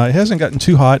there. It hasn't gotten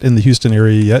too hot in the Houston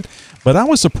area yet. But I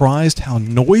was surprised how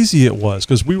noisy it was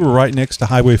because we were right next to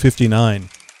Highway 59,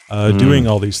 doing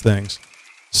all these things.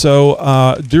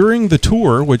 So during the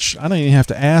tour, which I didn't even have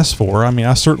to ask for, I mean,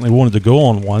 I certainly wanted to go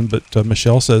on one, but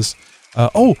Michelle says,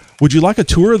 oh, would you like a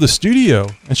tour of the studio?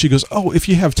 And she goes, oh, if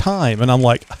you have time. And I'm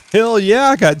like, hell yeah,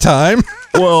 I got time.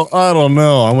 Well, I don't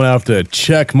know. I'm going to have to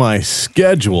check my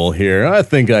schedule here. I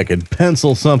think I could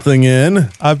pencil something in.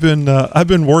 I've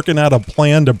been working out a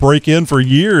plan to break in for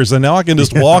years, and now I can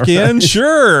just walk in.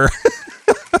 Sure.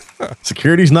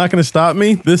 Security's not going to stop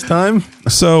me this time.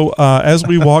 So as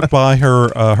we walked by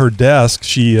her desk,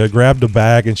 she grabbed a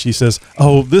bag and she says,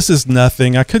 oh, this is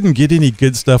nothing. I couldn't get any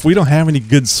good stuff. We don't have any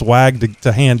good swag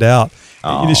to hand out.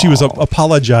 She was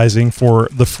apologizing for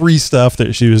the free stuff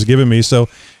that she was giving me. So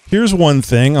here's one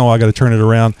thing. Oh, I got to turn it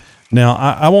around. Now,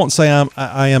 I won't say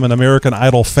I am an American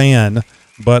Idol fan,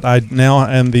 but I now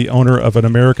am the owner of an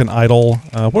American Idol.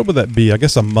 What would that be? I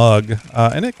guess a mug.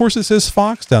 And of course, it says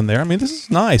Fox down there. I mean, this is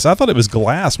nice. I thought it was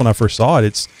glass when I first saw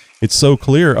it. It's so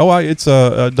clear. Oh, it's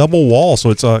a double wall, so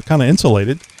it's kind of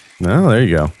insulated. Oh, there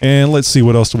you go. And let's see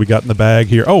what else do we got in the bag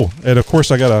here. Oh, and of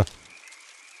course, I got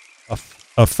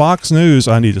a Fox News.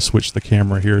 I need to switch the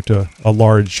camera here to a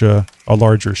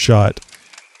larger shot.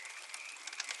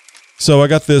 So I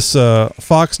got this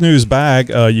Fox News bag.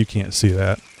 You can't see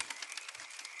that.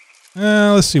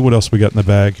 Let's see what else we got in the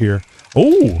bag here.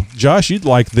 Oh, Josh, you'd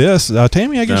like this.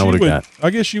 Tammy, I guess you would. I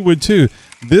guess you would too.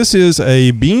 This is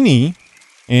a beanie,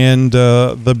 and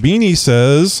the beanie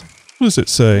says, what does it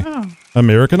say? Oh.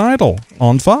 American Idol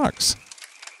on Fox.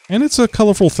 And it's a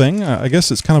colorful thing. I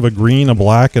guess it's kind of a green, a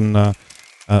black, and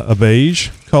a beige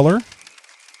color.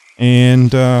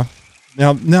 And now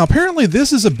apparently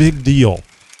this is a big deal.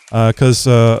 Because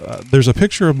there's a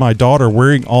picture of my daughter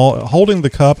holding the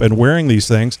cup and wearing these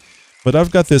things. But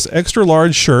I've got this extra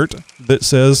large shirt that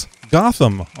says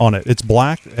Gotham on it. It's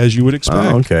black, as you would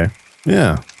expect. Oh, okay.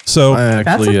 Yeah. So I'm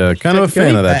actually kind of a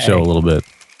fan of that show a little bit.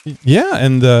 Yeah,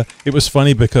 and it was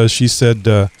funny because she said,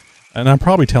 and I'm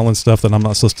probably telling stuff that I'm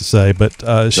not supposed to say, but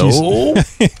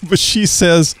but she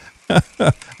says,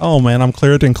 oh man, I'm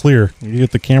clear and clear. You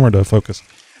get the camera to focus.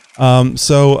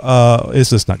 It's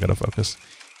just not going to focus.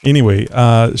 Anyway,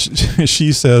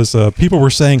 she says, people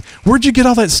were saying, where'd you get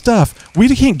all that stuff? We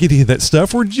can't get any of that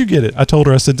stuff. Where'd you get it? I told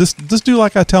her, I said, just do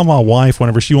like I tell my wife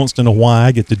whenever she wants to know why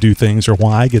I get to do things or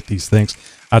why I get these things.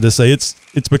 I just say, it's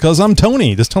because I'm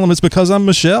Tony. Just tell them it's because I'm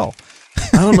Michelle.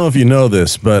 I don't know if you know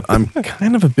this, but I'm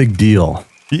kind of a big deal.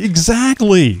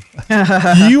 Exactly.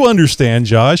 You understand,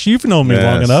 Josh. You've known me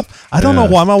long enough. I don't know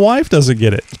why my wife doesn't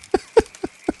get it.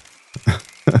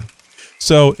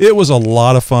 So it was a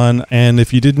lot of fun, and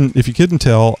if you couldn't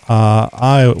tell,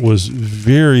 I was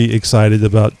very excited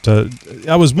about.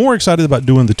 I was more excited about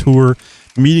doing the tour,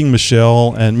 meeting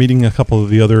Michelle, and meeting a couple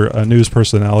of the other news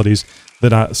personalities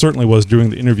than I certainly was doing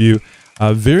the interview.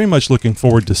 Very much looking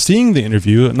forward to seeing the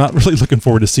interview. Not really looking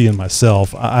forward to seeing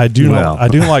myself. I do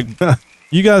like.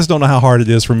 You guys don't know how hard it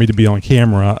is for me to be on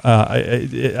camera.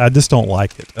 I just don't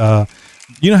like it.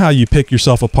 You know how you pick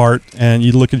yourself apart and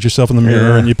you look at yourself in the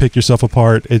mirror and you pick yourself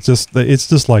apart. It's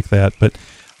just like that. But,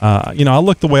 I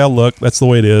look the way I look. That's the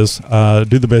way it is.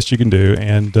 Do the best you can do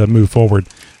and move forward.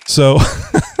 So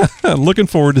looking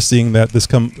forward to seeing that this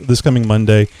coming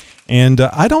Monday. And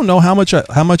I don't know how much of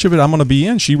it I'm going to be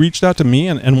in. She reached out to me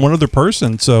and one other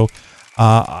person. So,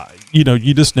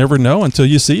 you just never know until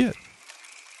you see it.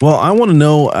 Well, I want to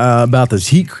know about this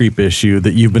heat creep issue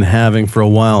that you've been having for a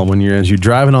while. As you're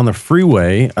driving on the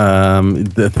freeway,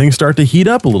 the things start to heat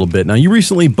up a little bit. Now, you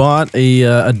recently bought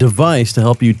a device to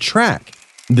help you track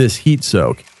this heat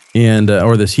soak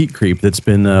or this heat creep that's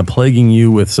been plaguing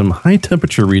you with some high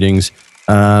temperature readings.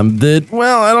 I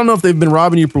don't know if they've been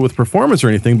robbing you with performance or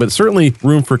anything, but certainly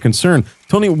room for concern.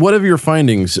 Tony, what have your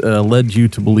findings led you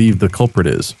to believe the culprit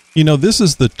is? This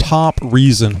is the top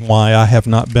reason why I have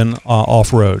not been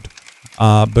off-road,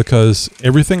 because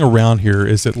everything around here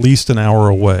is at least an hour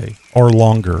away or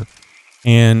longer.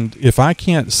 And if I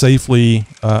can't safely,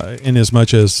 in as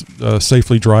much as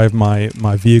safely drive my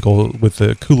vehicle with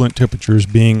the coolant temperatures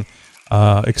being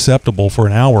acceptable for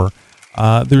an hour,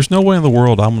 there's no way in the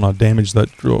world I'm going to damage that,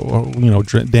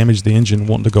 damage the engine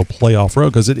wanting to go play off road,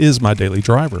 because it is my daily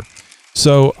driver.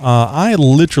 So I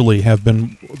literally have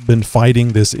been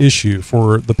fighting this issue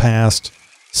for the past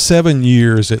 7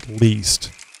 years at least.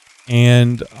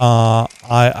 And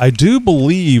I do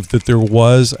believe that there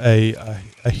was a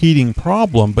heating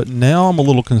problem, but now I'm a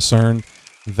little concerned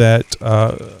that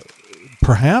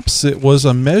perhaps it was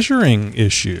a measuring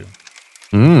issue.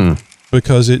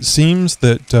 Because it seems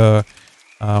that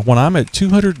when I'm at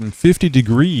 250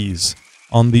 degrees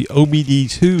on the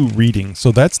OBD2 reading,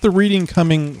 so that's the reading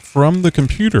coming from the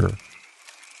computer,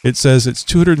 it says it's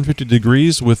 250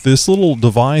 degrees with this little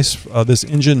device, this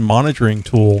engine monitoring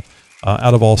tool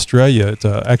out of Australia. It's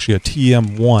actually a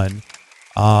TM1.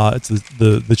 It's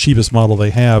the cheapest model they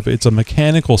have. It's a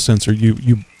mechanical sensor.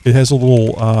 It has a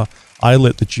little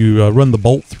eyelet that you run the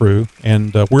bolt through,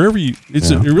 and wherever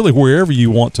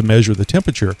you want to measure the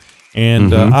temperature.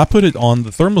 And I put it on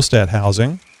the thermostat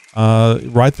housing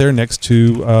right there next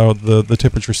to the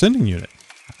temperature sending unit.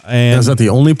 And is that the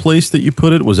only place that you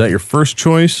put it? Was that your first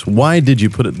choice? Why did you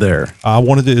put it there? I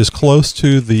wanted it as close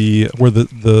to where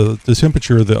the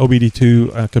temperature, the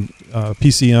OBD2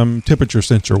 PCM temperature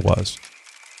sensor was.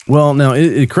 Well, now,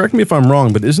 correct me if I'm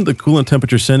wrong, but isn't the coolant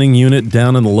temperature sending unit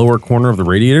down in the lower corner of the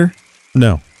radiator?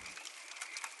 No.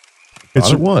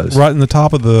 It was right in the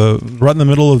top of right in the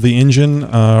middle of the engine,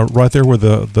 right there where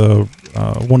the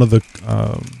one of the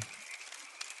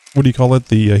what do you call it?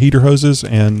 The heater hoses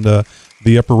and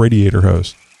the upper radiator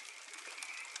hose.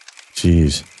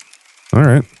 Jeez. All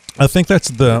right. I think that's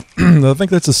the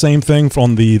same thing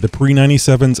from the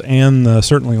pre-97s and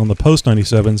certainly on the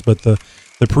post-97s, but the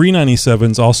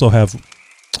pre-97s also have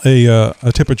a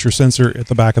temperature sensor at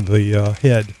the back of the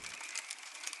head.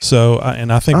 So,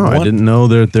 and I think I didn't know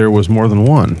that there was more than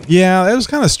one. Yeah, it was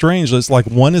kind of strange. It's like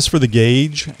one is for the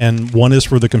gauge and one is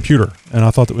for the computer, and I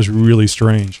thought that was really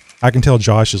strange. I can tell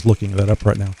Josh is looking that up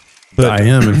right now. But I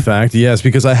am, in fact, yes,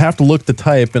 because I have to look to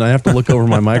type and I have to look over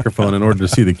my microphone in order to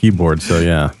see the keyboard. So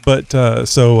yeah. But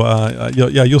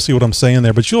you'll see what I'm saying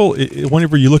there. But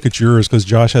whenever you look at yours, because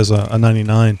Josh has a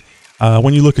 99.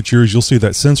 When you look at yours, you'll see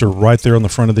that sensor right there on the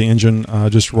front of the engine,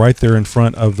 just right there in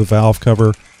front of the valve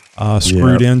cover,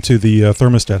 screwed into the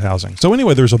thermostat housing. So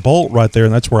anyway, there's a bolt right there,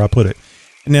 and that's where I put it.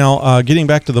 Now, getting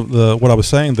back to the what I was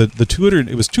saying,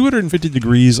 it was 250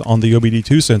 degrees on the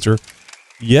OBD2 sensor,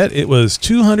 yet it was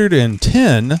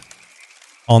 210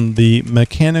 on the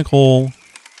mechanically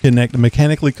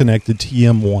connected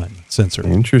TM1 sensor.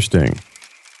 Interesting.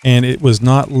 And it was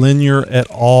not linear at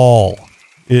all.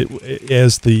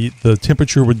 As the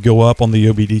temperature would go up on the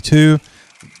OBD2,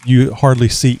 you hardly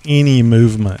see any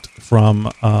movement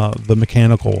from the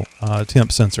mechanical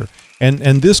temp sensor.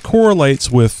 And this correlates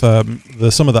with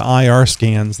some of the IR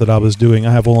scans that I was doing.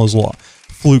 I have one of those little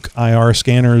Fluke IR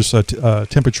scanners,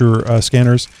 temperature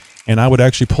scanners, and I would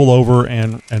actually pull over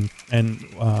and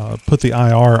put the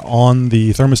IR on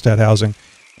the thermostat housing,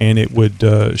 and it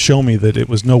would show me that it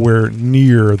was nowhere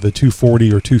near the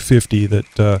 240 or 250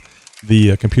 that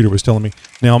the computer was telling me.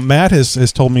 Now, Matt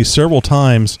has told me several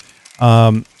times,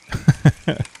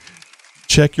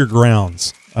 check your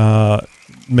grounds.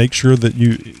 Make sure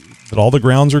that all the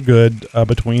grounds are good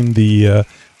between the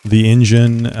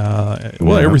engine,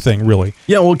 everything really.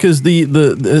 Yeah, well, because the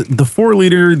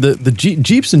 4-liter, the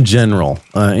Jeeps in general,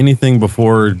 anything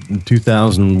before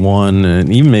 2001,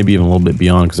 and even maybe even a little bit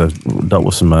beyond, because I've dealt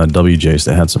with some WJs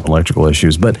that had some electrical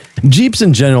issues. But Jeeps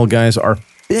in general, guys, are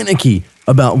finicky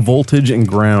about voltage and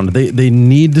ground. They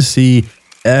need to see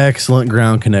excellent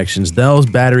ground connections. Those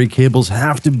battery cables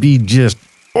have to be just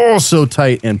so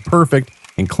tight and perfect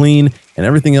and clean and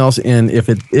everything else. And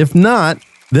if not,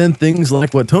 then things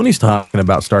like what Tony's talking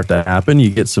about start to happen.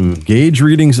 You get some gauge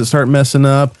readings that start messing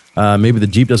up. Maybe the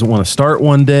Jeep doesn't want to start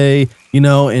one day,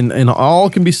 and all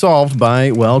can be solved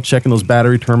by, checking those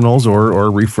battery terminals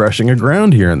or refreshing a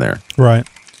ground here and there. Right.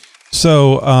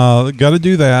 So, got to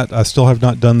do that. I still have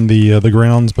not done the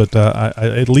grounds, but I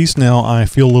at least now I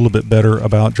feel a little bit better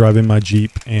about driving my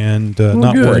Jeep and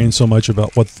not worrying so much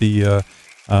about what the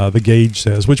gauge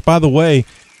says. Which, by the way,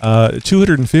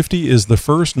 250 is the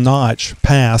first notch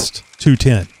past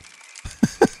 210,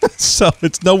 so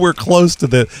it's nowhere close to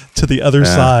the other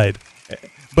side.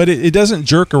 But it doesn't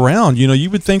jerk around. You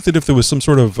would think that if there was some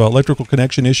sort of electrical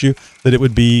connection issue, that it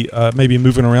would be maybe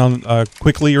moving around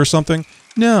quickly or something.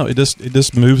 No, it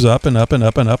just moves up and up and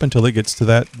up and up until it gets to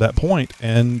that point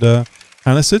and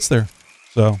kind of sits there.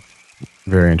 So,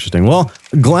 Very interesting. Well,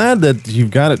 glad that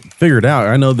you've got it figured out.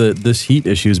 I know that this heat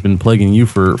issue has been plaguing you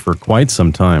for quite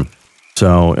some time.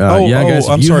 So, guys,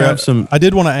 I'm sorry. I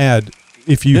did want to add,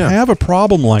 if you have a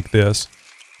problem like this,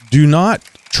 do not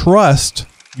trust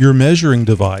your measuring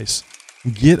device.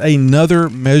 Get another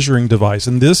measuring device.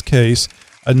 In this case,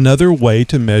 another way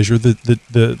to measure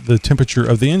the temperature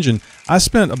of the engine. I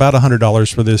spent about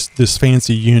 $100 for this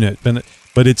fancy unit,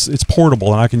 but it's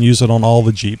portable and I can use it on all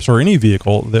the Jeeps or any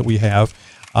vehicle that we have.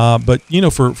 But you know,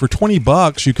 for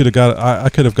 $20, you could have got I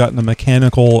could have gotten a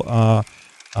mechanical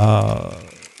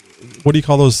what do you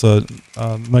call those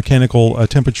mechanical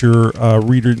temperature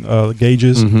reader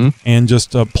gauges, and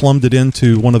just plumbed it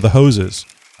into one of the hoses.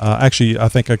 Actually, I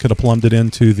think I could have plumbed it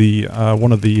into the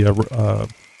one of the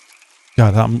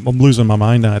God, I'm losing my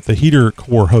mind now. The heater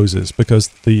core hoses, because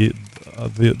the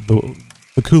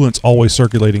coolant's always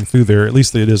circulating through there. At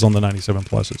least it is on the 97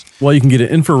 Pluses. Well, you can get an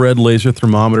infrared laser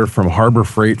thermometer from Harbor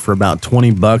Freight for about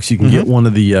 $20. You can get one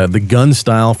of the gun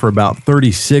style for about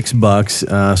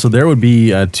 $36. So there would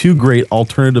be two great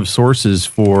alternative sources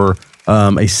for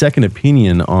a second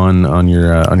opinion on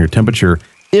your temperature,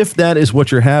 if that is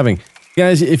what you're having.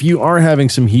 Guys, if you are having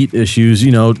some heat issues,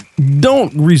 you know,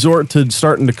 don't resort to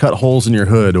starting to cut holes in your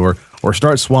hood or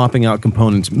start swapping out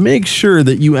components. Make sure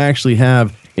that you actually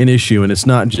have an issue and it's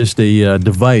not just a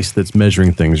device that's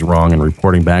measuring things wrong and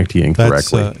reporting back to you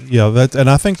incorrectly. And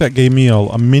I think that gave me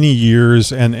a many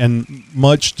years and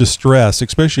much distress,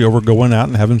 especially over going out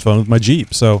and having fun with my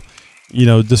Jeep. So, you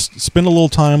know, just spend a little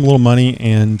time, a little money,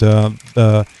 and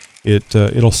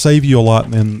it'll save you a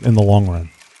lot in the long run.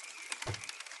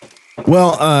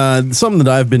 Well, something that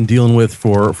I've been dealing with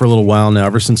for a little while now,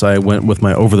 ever since I went with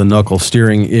my over-the-knuckle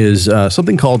steering, is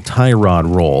something called tie rod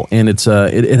roll. And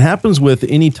it happens with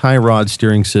any tie rod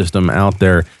steering system out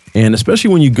there. And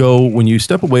especially when you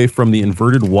step away from the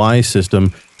inverted Y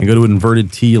system and go to an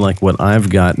inverted T like what I've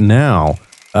got now,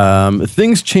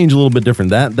 things change a little bit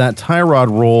different. That tie rod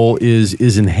roll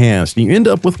is enhanced. You end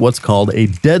up with what's called a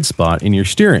dead spot in your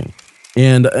steering.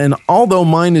 And although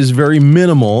mine is very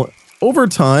minimal, over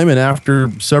time and after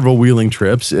several wheeling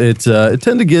trips, it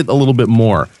tend to get a little bit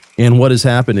more. And what has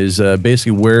happened is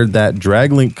basically where that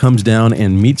drag link comes down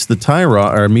and meets the tie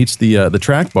rod, or meets the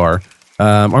track bar.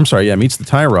 Meets the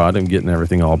tie rod. I'm getting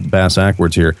everything all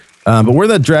bass-ackwards here. But where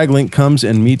that drag link comes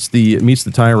and meets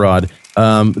the tie rod,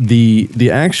 the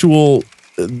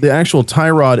actual tie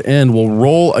rod end will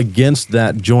roll against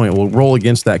that joint, will roll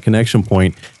against that connection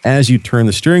point as you turn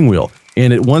the steering wheel.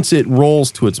 And once it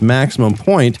rolls to its maximum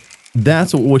point,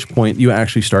 that's at which point you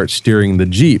actually start steering the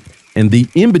Jeep. And the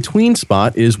in-between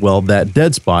spot is, well, that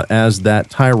dead spot as that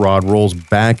tie rod rolls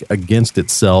back against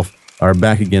itself, or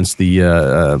back against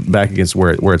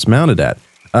where it's mounted at.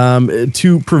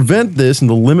 To prevent this and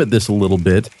to limit this a little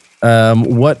bit,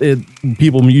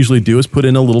 people usually do is put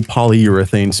in a little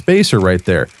polyurethane spacer right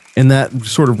there, and that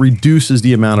sort of reduces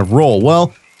the amount of roll.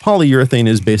 Well, polyurethane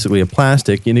is basically a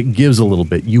plastic, and it gives a little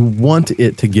bit. You want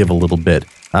it to give a little bit.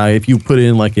 If you put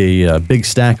in like a big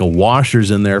stack of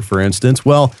washers in there, for instance,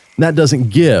 well, that doesn't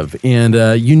give. And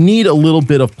you need a little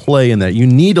bit of play in that. You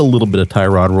need a little bit of tie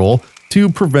rod roll to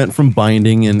prevent from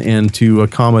binding and to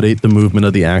accommodate the movement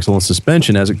of the axle and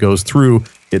suspension as it goes through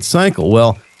its cycle.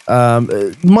 Well,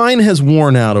 mine has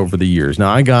worn out over the years.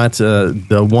 Now, I got the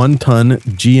 1-ton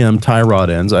GM tie rod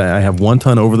ends. I have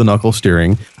 1-ton over-the-knuckle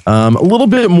steering. A little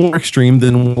bit more extreme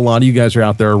than a lot of you guys are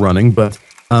out there running, but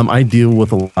I deal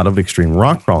with a lot of extreme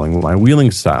rock crawling with my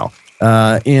wheeling style.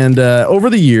 And over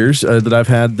the years that I've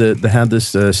had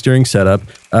this steering setup,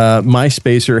 my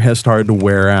spacer has started to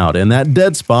wear out, and that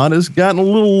dead spot has gotten a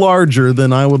little larger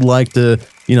than I would like to,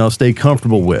 stay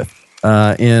comfortable with.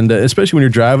 And especially when you're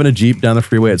driving a Jeep down the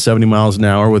freeway at 70 miles an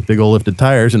hour with big old lifted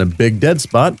tires and a big dead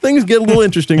spot, things get a little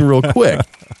interesting real quick.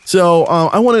 So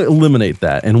I want to eliminate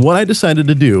that. And what I decided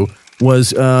to do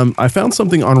was I found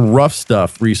something on Rough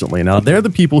Stuff recently. Now, they're the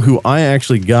people who I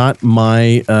actually got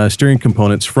my steering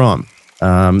components from.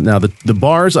 Now, the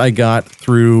bars I got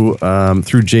through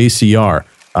JCR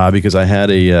because I had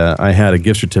a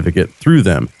gift certificate through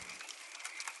them.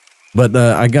 But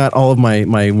I got all of my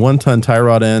 1-ton tie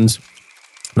rod ends,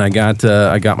 and I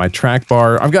got my track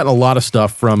bar. I've gotten a lot of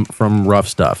stuff from Rough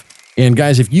Stuff. And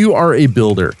guys, if you are a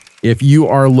builder, if you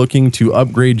are looking to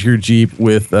upgrade your Jeep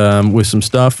with some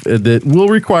stuff that will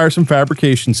require some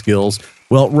fabrication skills,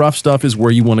 well, Rough Stuff is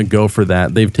where you want to go for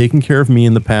that. They've taken care of me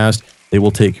in the past. They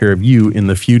will take care of you in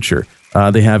the future.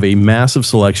 They have a massive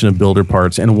selection of builder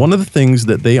parts, and one of the things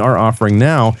that they are offering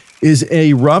now is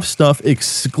a Rough Stuff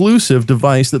exclusive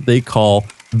device that they call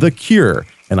the Cure,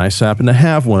 and I happen to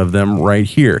have one of them right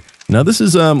here. Now, this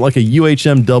is like a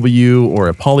UHMW or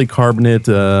a polycarbonate,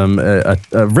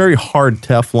 a very hard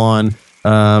Teflon,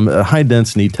 a high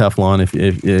density Teflon,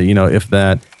 if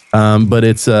that. But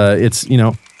it's I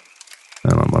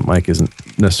don't know, my mic isn't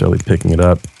necessarily picking it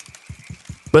up,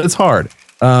 but it's hard.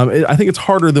 I think it's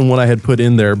harder than what I had put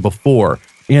in there before.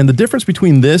 And the difference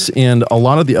between this and a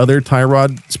lot of the other tie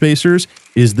rod spacers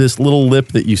is this little lip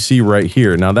that you see right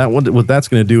here. Now, what that's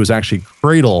going to do is actually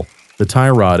cradle the tie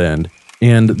rod end,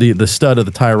 and the stud of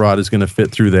the tie rod is going to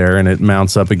fit through there, and it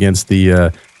mounts up against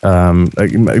the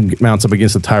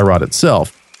tie rod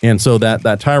itself. And so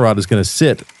that tie rod is going to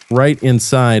sit right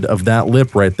inside of that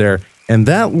lip right there, and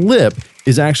that lip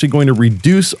is actually going to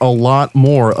reduce a lot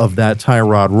more of that tie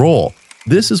rod roll.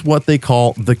 This is what they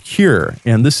call the cure,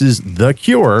 and this is the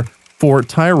cure for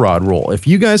tie rod roll. If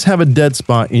you guys have a dead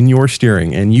spot in your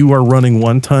steering and you are running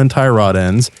 1-ton tie rod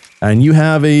ends and you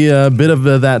have a bit of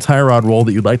that tie rod roll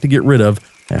that you'd like to get rid of,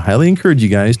 I highly encourage you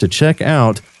guys to check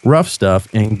out Rough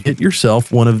Stuff and get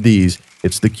yourself one of these.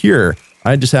 It's the cure.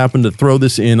 I just happened to throw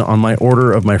this in on my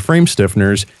order of my frame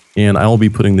stiffeners, and I will be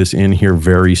putting this in here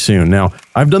very soon. Now,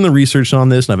 I've done the research on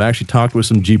this, and I've actually talked with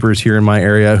some Jeepers here in my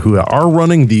area who are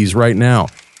running these right now.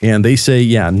 And they say,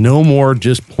 yeah, no more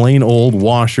just plain old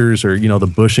washers or, the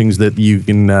bushings that you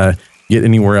can get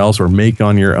anywhere else or make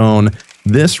on your own.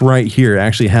 This right here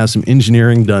actually has some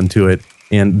engineering done to it,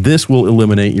 and this will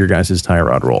eliminate your guys' tie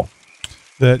rod roll.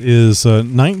 That is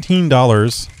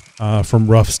 $19 from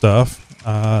Rough Stuff.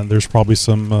 There's probably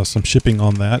some shipping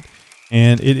on that.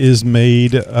 And it is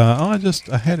made, I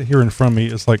had it here in front of me.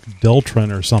 It's like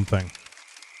Deltron or something.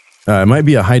 It might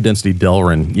be a high-density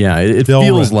Delrin. Yeah, it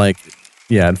feels like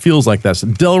that's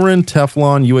Delrin,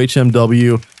 Teflon,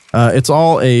 UHMW. It's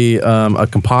all a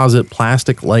composite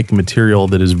plastic-like material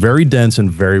that is very dense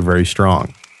and very, very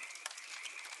strong.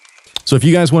 So if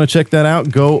you guys want to check that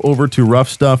out, go over to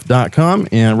roughstuff.com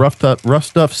and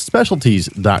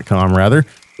roughstuffspecialties.com rather.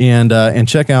 And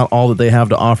check out all that they have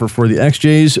to offer for the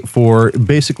XJs for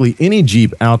basically any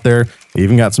Jeep out there. They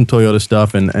even got some Toyota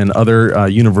stuff and other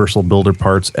universal builder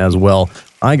parts as well.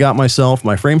 I got myself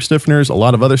my frame stiffeners, a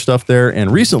lot of other stuff there,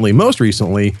 and most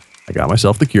recently, I got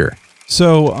myself the cure.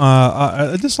 So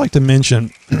I'd just like to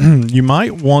mention, you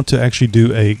might want to actually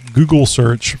do a Google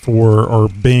search for, or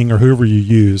Bing or whoever you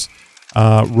use,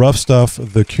 Rough Stuff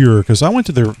the Cure, because I went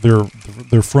to their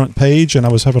front page and I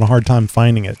was having a hard time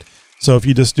finding it. So if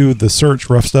you just do the search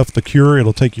Rough Stuff the Cure,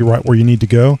 it'll take you right where you need to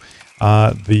go.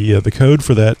 The code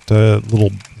for that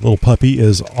little puppy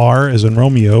is R as in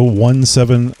Romeo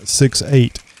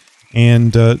 1768.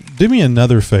 And do me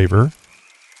another favor.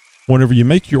 Whenever you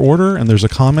make your order and there's a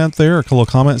comment there, a little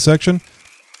comment section,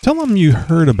 tell them you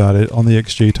heard about it on the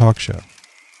XJ Talk Show.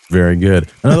 Very good.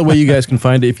 Another way you guys can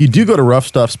find it, if you do go to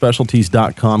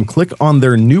roughstuffspecialties.com, click on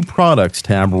their new products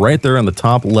tab right there on the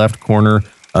top left corner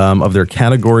of their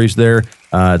categories there.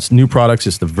 It's new products.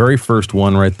 It's the very first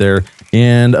one right there.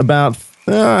 And about,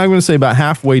 I'm going to say about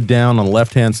halfway down on the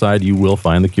left-hand side, you will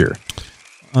find the cure.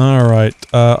 All right.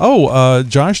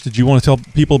 Josh, did you want to tell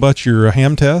people about your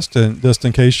ham test, and just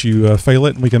in case you fail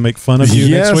it and we can make fun of you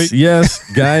next week? Yes,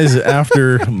 guys,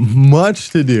 after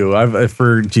much to do, what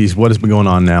has been going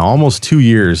on now? Almost 2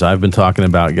 years I've been talking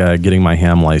about getting my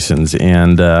ham license,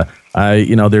 and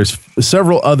there's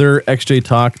several other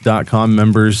XJTalk.com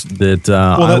members that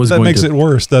that makes it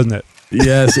worse, doesn't it?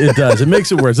 Yes, it does. It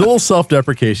makes it worse. A little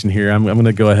self-deprecation here. I'm going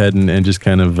to go ahead and just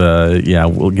kind of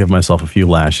we'll give myself a few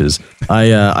lashes.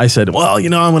 I said, well, I'm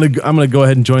going to go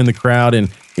ahead and join the crowd and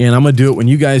I'm going to do it when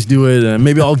you guys do it. And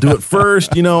maybe I'll do it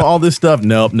first. All this stuff.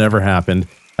 Nope, never happened.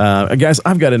 Guys,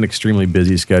 I've got an extremely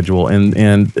busy schedule,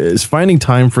 and finding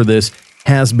time for this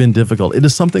has been difficult. It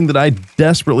is something that I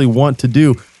desperately want to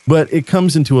do, but it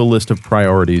comes into a list of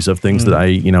priorities of things that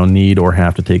I need or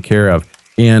have to take care of.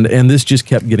 And this just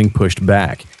kept getting pushed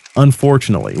back,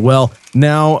 unfortunately. Well,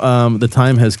 now the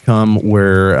time has come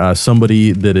where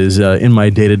somebody that is in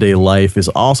my day-to-day life is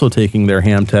also taking their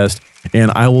ham test, and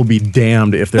I will be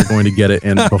damned if they're going to get it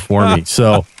in before me.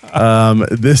 So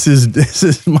this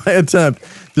is my attempt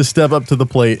to step up to the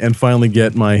plate and finally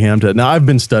get my ham test. Now, I've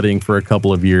been studying for a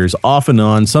couple of years, off and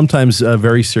on, sometimes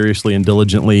very seriously and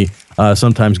diligently,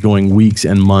 sometimes going weeks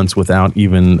and months without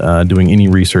even doing any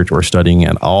research or studying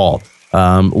at all.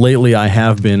 Lately, I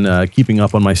have been keeping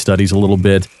up on my studies a little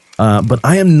bit, but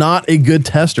I am not a good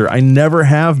tester. I never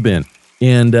have been,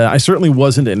 and I certainly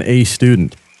wasn't an A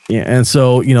student. And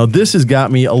so, this has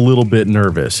got me a little bit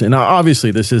nervous. And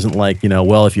obviously, this isn't like,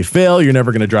 well, if you fail, you're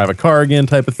never going to drive a car again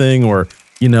type of thing, or,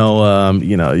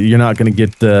 you're not going to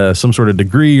get some sort of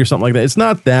degree or something like that. It's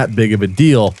not that big of a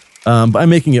deal. by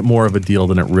making it more of a deal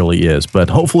than it really is. But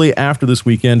hopefully after this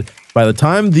weekend, by the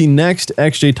time the next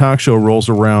XJ Talk Show rolls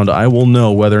around, I will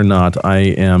know whether or not I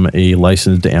am a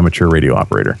licensed amateur radio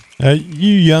operator.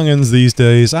 You youngins these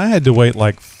days, I had to wait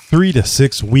like 3 to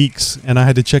 6 weeks, and I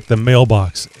had to check the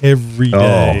mailbox every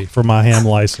day for my ham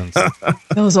license.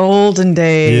 Those olden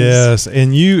days. Yes,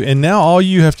 and now all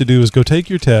you have to do is go take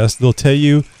your test. They'll tell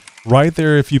you right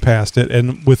there if you passed it,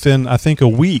 and within, I think, a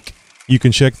week, you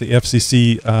can check the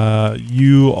FCC ULS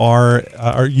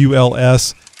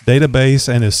database,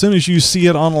 and as soon as you see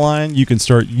it online, you can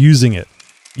start using it.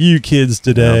 You kids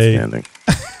today. Outstanding.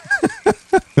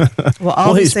 Well,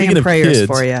 I'll be saying prayers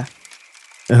for you.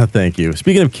 Thank you.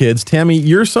 Speaking of kids, Tammy,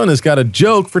 your son has got a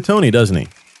joke for Tony, doesn't he?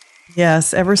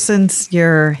 Yes, ever since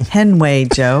your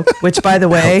Henway joke, which, by the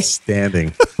way,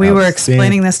 outstanding. We were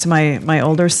explaining this to my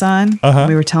older son.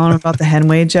 We were telling him about the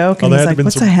Henway joke, and he's like,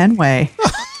 "What's a Henway?"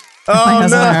 My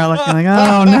husband and I are looking like,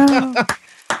 "Oh no!"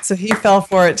 So he fell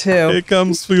for it too. It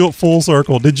comes full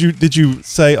circle. Did you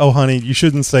say, "Oh, honey, you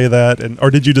shouldn't say that," or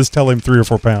did you just tell him 3 or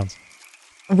 4 pounds?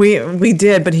 We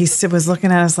did, but he was looking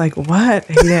at us like, "What?"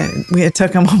 He didn't. It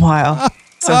took him a while.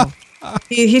 So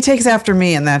he takes after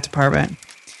me in that department.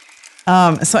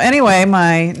 So anyway,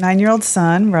 my 9-year-old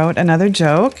son wrote another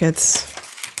joke.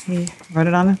 He wrote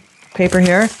it on the paper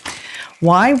here.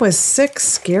 Why was 6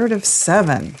 scared of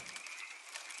 7?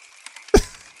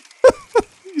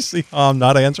 You see how I'm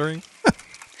not answering?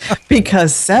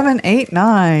 Because 7, 8,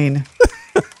 9.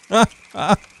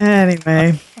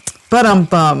 Anyway,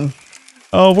 bum.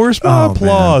 Oh, where's my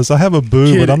applause? Man. I have a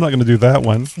boo, but I'm not going to do that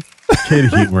one. Kid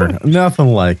humor. Nothing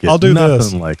like it. I'll do Nothing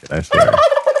this. Nothing like it, I swear.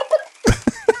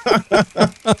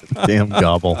 Damn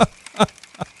gobble.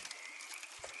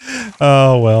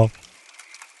 Oh, well.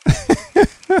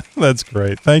 That's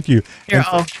great. Thank you.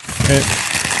 No.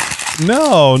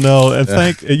 And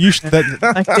thank you. I should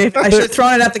have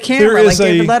thrown it at the camera like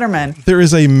David Letterman. There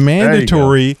is a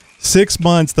mandatory 6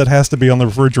 months that has to be on the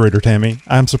refrigerator, Tammy.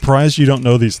 I'm surprised you don't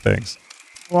know these things.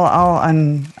 Well,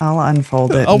 I'll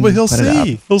unfold it. Oh, but he'll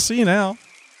see. He'll see now.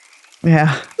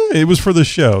 Yeah. It was for the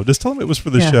show. Just tell him it was for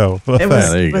the show.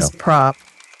 It was prop.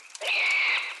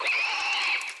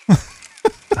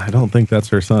 I don't think that's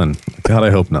her son. God, I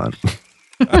hope not.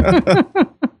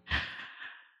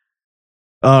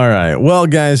 All right. Well,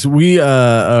 guys, we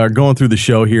are going through the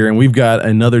show here, and we've got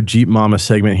another Jeep Mama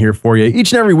segment here for you.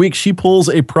 Each and every week, she pulls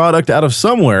a product out of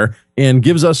somewhere and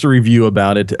gives us a review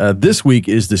about it. This week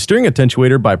is the steering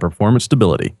attenuator by Performance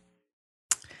Stability.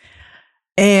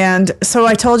 And so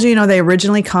I told you, they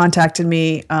originally contacted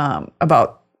me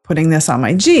about putting this on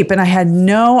my Jeep, and I had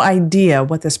no idea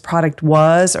what this product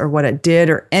was or what it did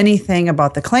or anything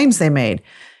about the claims they made.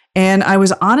 And I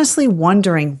was honestly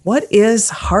wondering, what is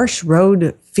harsh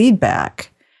road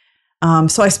feedback?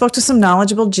 So I spoke to some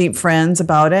knowledgeable Jeep friends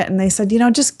about it, and they said,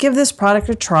 just give this product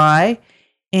a try.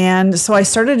 And so I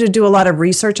started to do a lot of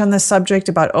research on this subject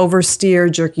about oversteer,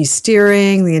 jerky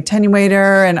steering, the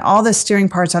attenuator, and all the steering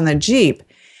parts on the Jeep.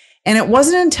 And it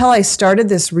wasn't until I started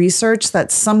this research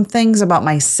that some things about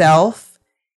myself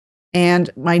and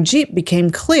my Jeep became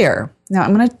clear. Now,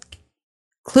 I'm going to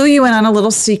clue you in on a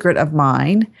little secret of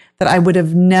mine that I would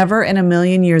have never in a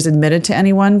million years admitted to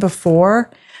anyone before,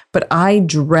 but I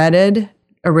dreaded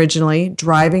originally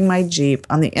driving my Jeep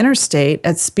on the interstate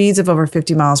at speeds of over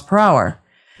 50 miles per hour.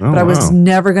 But I was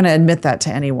never going to admit that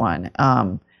to anyone.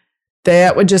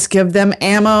 That would just give them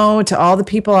ammo to all the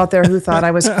people out there who thought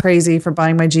I was crazy for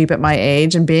buying my Jeep at my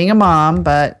age and being a mom.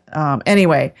 But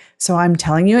anyway, so I'm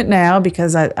telling you it now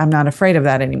because I'm not afraid of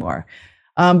that anymore.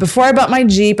 Before I bought my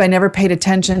Jeep, I never paid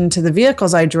attention to the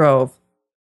vehicles I drove.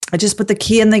 I just put the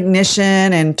key in the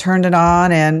ignition and turned it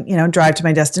on and, drive to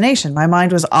my destination. My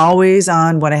mind was always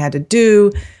on what I had to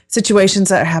do, situations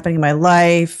that are happening in my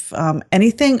life,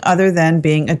 anything other than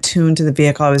being attuned to the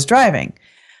vehicle I was driving.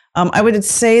 I would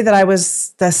say that I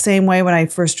was the same way when I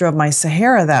first drove my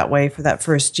Sahara that way for that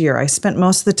first year. I spent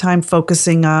most of the time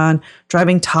focusing on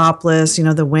driving topless,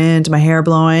 the wind, my hair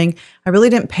blowing. I really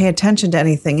didn't pay attention to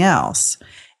anything else.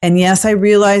 And yes, I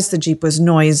realized the Jeep was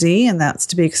noisy, and that's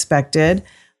to be expected.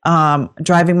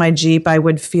 Driving my Jeep, I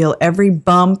would feel every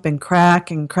bump and crack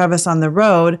and crevice on the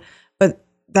road, but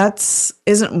that's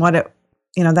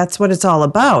what it's all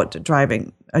about,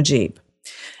 driving a Jeep.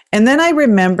 And then I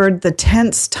remembered the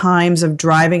tense times of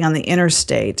driving on the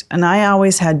interstate, and I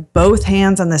always had both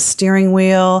hands on the steering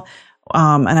wheel,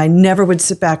 and I never would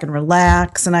sit back and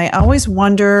relax. And I always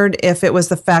wondered if it was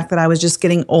the fact that I was just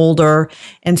getting older,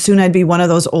 and soon I'd be one of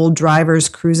those old drivers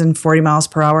cruising 40 miles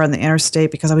per hour on the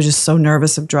interstate because I was just so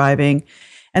nervous of driving.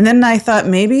 And then I thought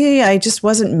maybe I just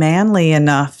wasn't manly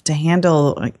enough to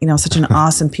handle, such an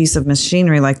awesome piece of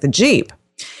machinery like the Jeep.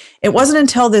 It wasn't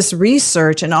until this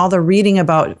research and all the reading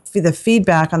about the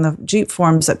feedback on the Jeep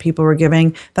forums that people were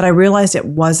giving that I realized it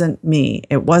wasn't me.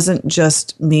 It wasn't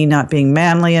just me not being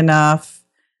manly enough,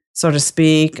 so to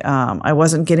speak. I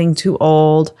wasn't getting too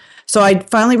old. So I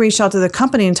finally reached out to the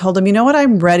company and told them, you know what,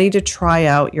 I'm ready to try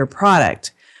out your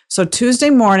product. So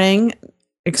Tuesday morning,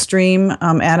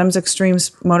 Adams Extreme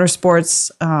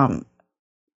Motorsports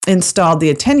installed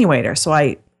the attenuator. So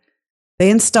they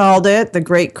installed it. The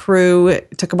great crew.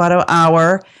 It took about an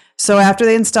hour. So after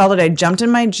they installed it, I jumped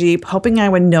in my Jeep, hoping I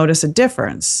would notice a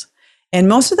difference. And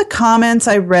most of the comments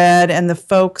I read and the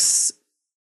folks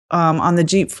on the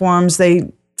Jeep forums,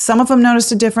 some of them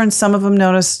noticed a difference. Some of them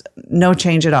noticed no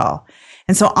change at all.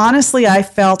 And so honestly, I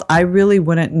felt I really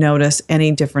wouldn't notice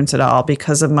any difference at all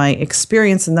because of my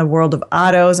experience in the world of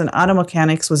autos, and auto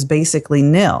mechanics was basically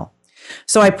nil.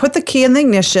 So I put the key in the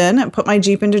ignition and put my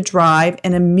Jeep into drive,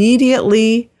 and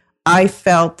immediately I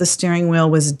felt the steering wheel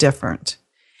was different.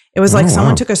 It was like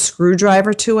someone took a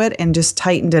screwdriver to it and just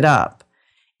tightened it up.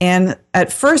 And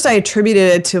at first I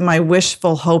attributed it to my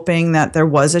wishful hoping that there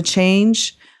was a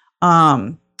change.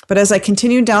 But as I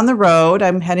continued down the road,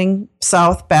 I'm heading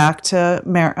south back to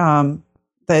the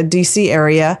DC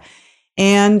area,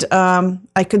 and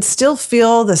I could still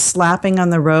feel the slapping on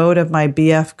the road of my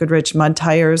BF Goodrich mud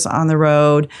tires on the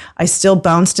road. I still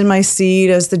bounced in my seat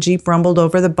as the Jeep rumbled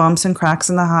over the bumps and cracks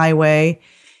in the highway.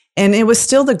 And it was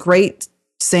still the great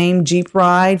same Jeep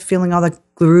ride, feeling all the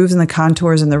grooves and the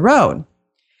contours in the road.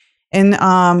 And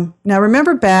now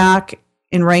remember back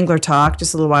in Wrangler Talk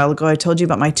just a little while ago, I told you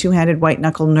about my two-handed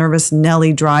white-knuckle nervous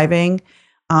Nelly driving,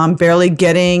 barely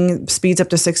getting speeds up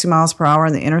to 60 miles per hour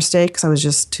on the interstate because I was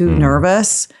just too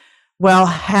nervous. Well,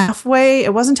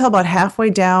 it wasn't until about halfway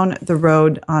down the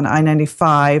road on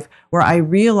I-95 where I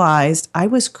realized I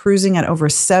was cruising at over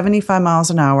 75 miles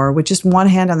an hour with just one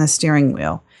hand on the steering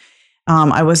wheel.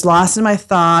 I was lost in my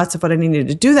thoughts of what I needed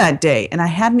to do that day, and I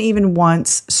hadn't even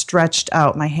once stretched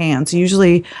out my hands.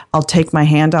 Usually I'll take my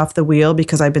hand off the wheel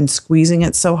because I've been squeezing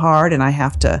it so hard and I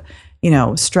have to,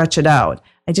 stretch it out.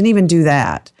 I didn't even do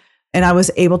that. And I was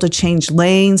able to change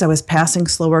lanes. I was passing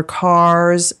slower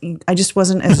cars. I just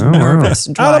wasn't as nervous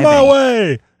driving. Out of my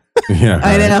way! Yeah,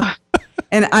 I know.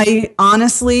 And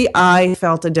I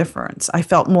felt a difference. I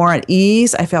felt more at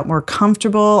ease. I felt more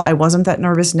comfortable. I wasn't that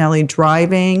nervous Nelly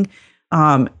driving.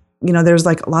 There's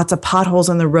like lots of potholes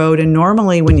on the road. And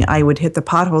normally when I would hit the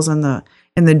potholes in the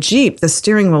Jeep, the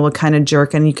steering wheel would kind of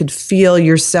jerk and you could feel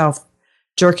yourself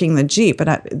jerking the Jeep, but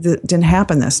it didn't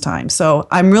happen this time. So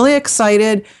I'm really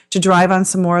excited to drive on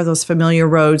some more of those familiar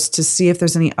roads to see if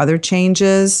there's any other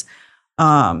changes.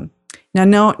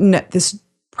 This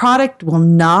product will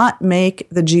not make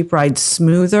the Jeep ride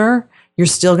smoother. You're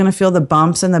still going to feel the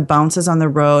bumps and the bounces on the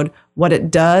road. What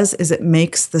it does is it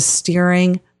makes the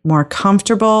steering more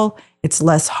comfortable. It's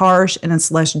less harsh and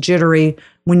it's less jittery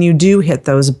when you do hit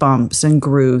those bumps and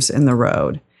grooves in the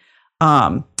road.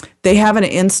 They have an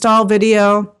install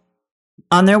video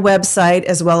on their website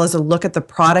as well as a look at the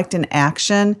product in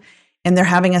action. And they're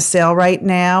having a sale right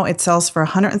now. It sells for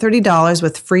 $130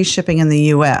 with free shipping in the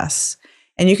US.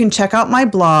 And you can check out my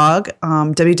blog,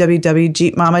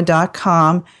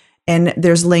 www.jeepmama.com. And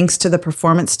there's links to the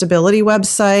Performance Stability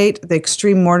website, the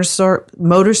Extreme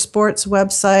Motorsports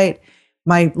website,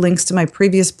 my links to my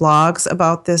previous blogs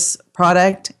about this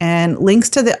product, and links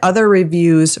to the other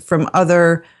reviews from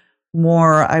other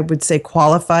more, I would say,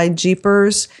 qualified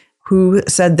Jeepers who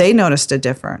said they noticed a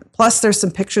difference. Plus, there's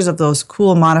some pictures of those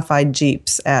cool modified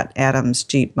Jeeps at Adams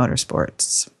Jeep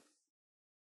Motorsports.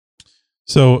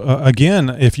 So again,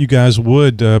 if you guys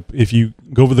would, if you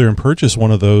go over there and purchase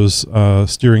one of those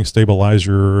steering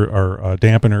stabilizer or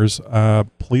dampeners,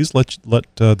 please let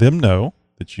them know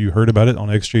that you heard about it on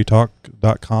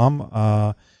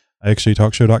xjtalk.com,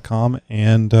 xjtalkshow.com,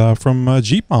 and from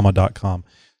jeepmama.com.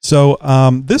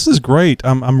 So this is great.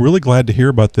 I'm really glad to hear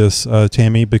about this,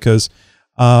 Tammy, because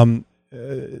I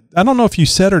don't know if you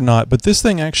said or not, but this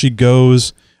thing actually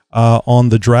goes on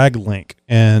the drag link,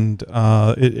 and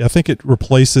I think it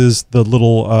replaces the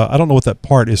little I don't know what that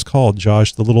part is called,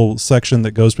 Josh, the little section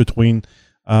that goes between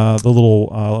the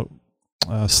little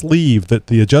sleeve, that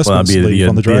the adjustment sleeve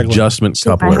on the drag link. Adjustment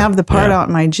coupler. I have the part out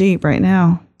in my Jeep right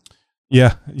now.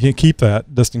 Yeah, you can keep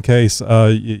that just in case.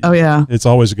 It's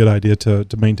always a good idea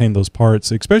to maintain those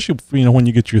parts, especially when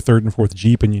you get your third and fourth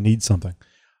Jeep and you need something.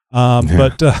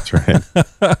 That's right.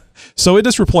 So it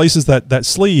just replaces that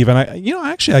sleeve, and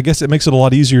I guess it makes it a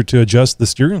lot easier to adjust the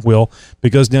steering wheel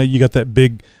because now you got that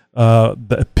big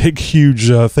the big, huge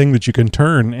thing that you can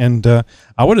turn. And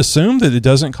I would assume that it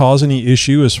doesn't cause any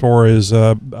issue as far as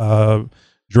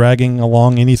dragging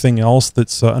along anything else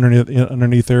that's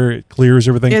underneath there. It clears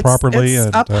everything properly.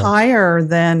 It's up higher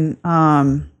than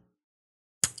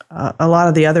a lot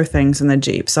of the other things in the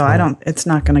Jeep, so it's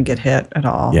not going to get hit at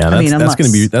all. Yeah, that's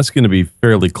going to be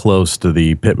fairly close to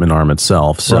the pitman arm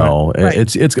itself. So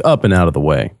it's up and out of the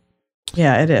way.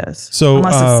 Yeah, it is. So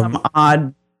unless it's some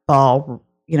oddball,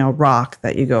 rock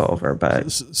that you go over, but I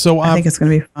think it's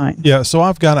going to be fine. Yeah. So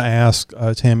I've got to ask,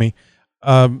 Tammy,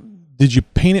 did you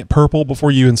paint it purple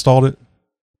before you installed it?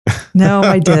 No,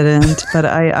 I didn't, but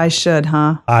I should,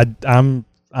 huh? I'm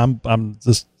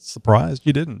just surprised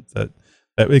you didn't.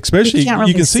 Especially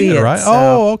you can see it, right? So.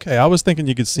 Oh, okay. I was thinking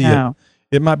you could see it.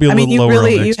 It might be a little lower.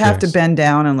 You have to bend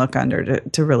down and look under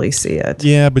to really see it.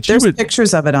 Yeah, but there's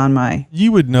pictures of it on my.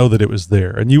 You would know that it was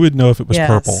there, and you would know if it was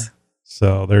purple.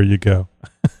 So there you go.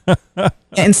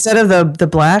 Instead of the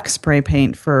black spray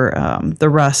paint for the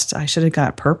rust, I should have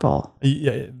got purple.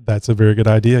 Yeah, that's a very good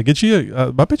idea. Get you.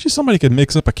 I bet you somebody could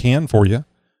mix up a can for you.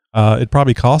 It'd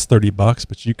probably cost $30,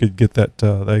 but you could get that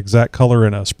the exact color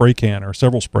in a spray can or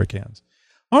several spray cans.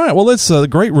 All right, well, it's a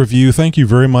great review. Thank you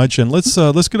very much, and let's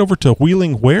get over to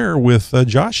Wheeling Where with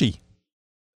Joshy.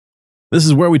 This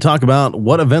is where we talk about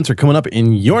what events are coming up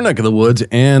in your neck of the woods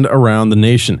and around the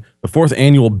nation. The 4th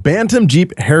annual Bantam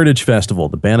Jeep Heritage Festival.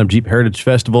 The Bantam Jeep Heritage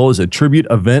Festival is a tribute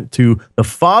event to the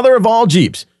father of all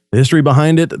Jeeps, the history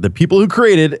behind it, the people who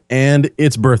created, and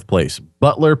its birthplace,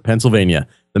 Butler, Pennsylvania.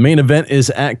 The main event is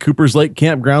at Cooper's Lake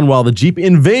Campground, while the Jeep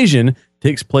Invasion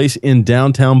takes place in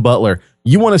downtown Butler.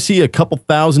 You want to see a couple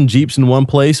thousand Jeeps in one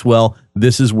place? Well,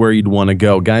 this is where you'd want to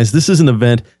go. Guys, this is an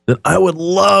event that I would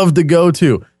love to go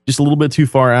to. Just a little bit too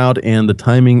far out, and the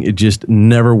timing, it just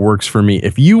never works for me.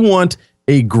 If you want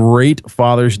a great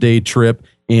Father's Day trip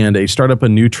and start up a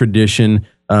new tradition,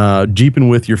 Jeeping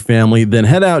with your family, then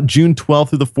head out June 12th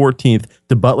through the 14th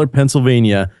to Butler,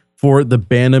 Pennsylvania for the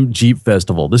Bantam Jeep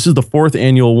Festival. This is the 4th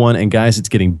annual one, and guys, it's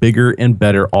getting bigger and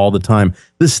better all the time.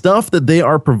 The stuff that they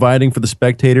are providing for the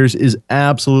spectators is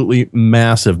absolutely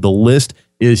massive. The list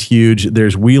is huge.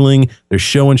 There's wheeling, there's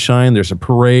show and shine, there's a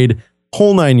parade,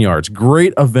 whole 9 yards.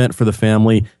 Great event for the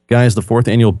family. Guys, the 4th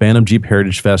annual Bantam Jeep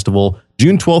Heritage Festival,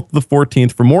 June 12th to the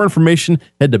 14th. For more information,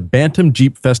 head to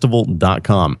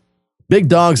bantamjeepfestival.com. Big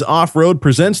Dogs Off-Road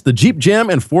presents the Jeep Jam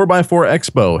and 4x4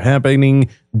 Expo, happening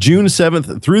June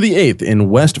 7th through the 8th in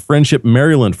West Friendship,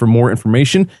 Maryland. For more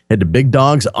information, head to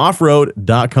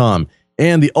bigdogsoffroad.com.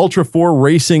 And the Ultra 4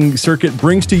 Racing Circuit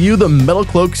brings to you the Metal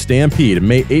Cloak Stampede,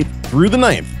 May 8th through the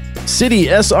 9th. City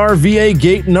SRVA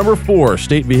Gate number 4,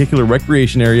 State Vehicular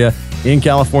Recreation Area in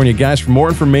California. Guys, for more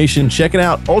information, check it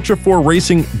out,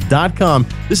 ultra4racing.com.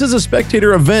 This is a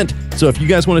spectator event, so if you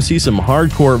guys want to see some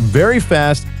hardcore, very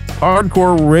fast,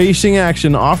 hardcore racing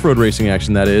action, off-road racing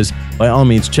action, that is, by all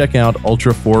means, check out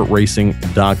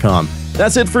ultra4racing.com.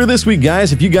 That's it for this week,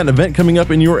 guys. If you got an event coming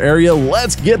up in your area,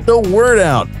 let's get the word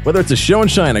out. Whether it's a show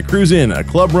and shine, a cruise in, a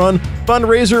club run,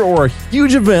 fundraiser, or a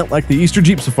huge event like the Easter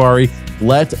Jeep Safari,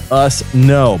 let us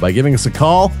know by giving us a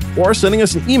call or sending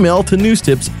us an email to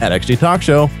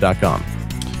newstips@xjtalkshow.com.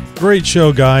 Great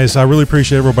show, guys. I really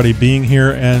appreciate everybody being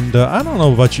here. And I don't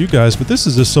know about you guys, but this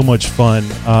is just so much fun.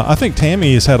 I think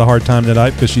Tammy has had a hard time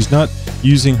tonight because she's not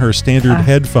using her standard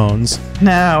headphones.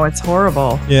 No, it's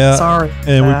horrible. Yeah. Sorry.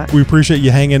 And we appreciate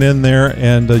you hanging in there.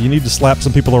 And you need to slap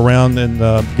some people around and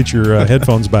get your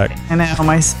headphones back. I know.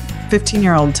 My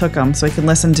 15-year-old took them so he could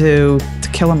listen to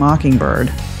Kill a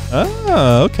Mockingbird.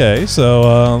 Ah, okay. So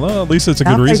well, at least it's a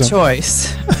good reason. Not my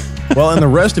choice. Well, and the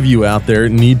rest of you out there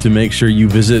need to make sure you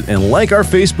visit and like our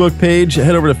Facebook page.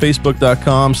 Head over to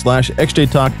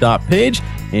facebook.com/xjtalk.page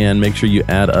and make sure you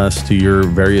add us to your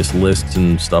various lists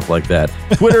and stuff like that.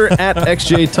 Twitter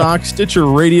 @xjtalk, Stitcher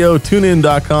Radio,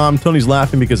 tunein.com. Tony's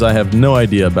laughing because I have no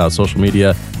idea about social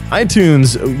media.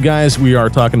 iTunes, guys, we are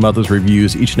talking about those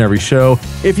reviews each and every show.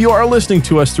 If you are listening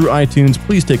to us through iTunes,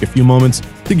 please take a few moments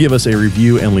to give us a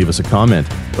review and leave us a comment.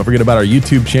 Don't forget about our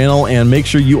YouTube channel and make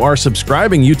sure you are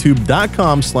subscribing,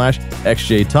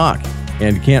 youtube.com/xjtalk.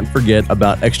 And you can't forget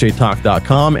about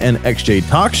xjtalk.com and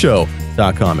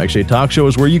xjtalkshow.com. XJ Talk Show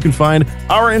is where you can find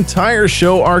our entire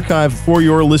show archive for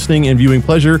your listening and viewing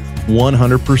pleasure,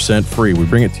 100% free. We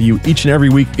bring it to you each and every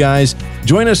week, guys.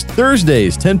 Join us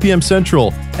Thursdays, 10 p.m.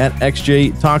 Central at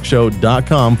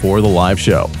xjtalkshow.com for the live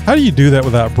show. How do you do that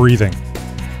without breathing?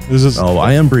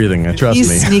 I am breathing. Trust me.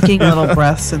 He's sneaking little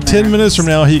breaths in there. 10 minutes from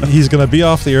now, he's going to be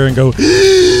off the air and go,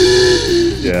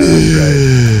 yeah,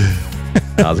 that's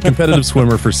right. I was a competitive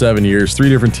swimmer for 7 years, 3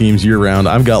 different teams year round.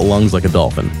 I've got lungs like a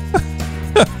dolphin.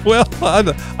 Well,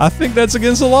 I think that's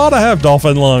against the law to have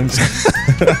dolphin lungs.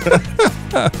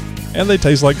 And they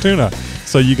taste like tuna.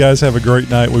 So you guys have a great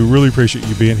night. We really appreciate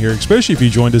you being here, especially if you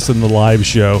joined us in the live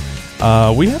show.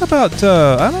 We had about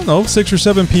 6 or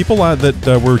 7 people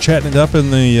that were chatting it up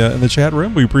in the chat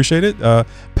room. We appreciate it.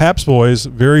 Paps Boys,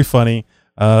 very funny.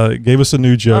 Gave us a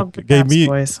new joke. Gave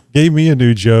me a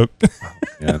new joke.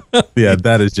 Yeah,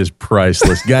 that is just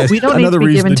priceless, guys. We don't need to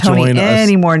be giving Tony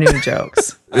any more new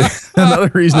jokes.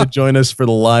 Another reason to join us for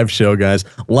the live show, guys.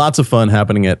 Lots of fun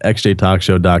happening at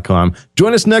xjtalkshow.com.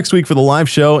 Join us next week for the live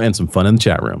show and some fun in the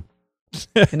chat room.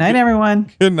 Good night, everyone.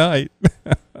 Good night.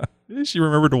 She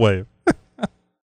remembered to wave.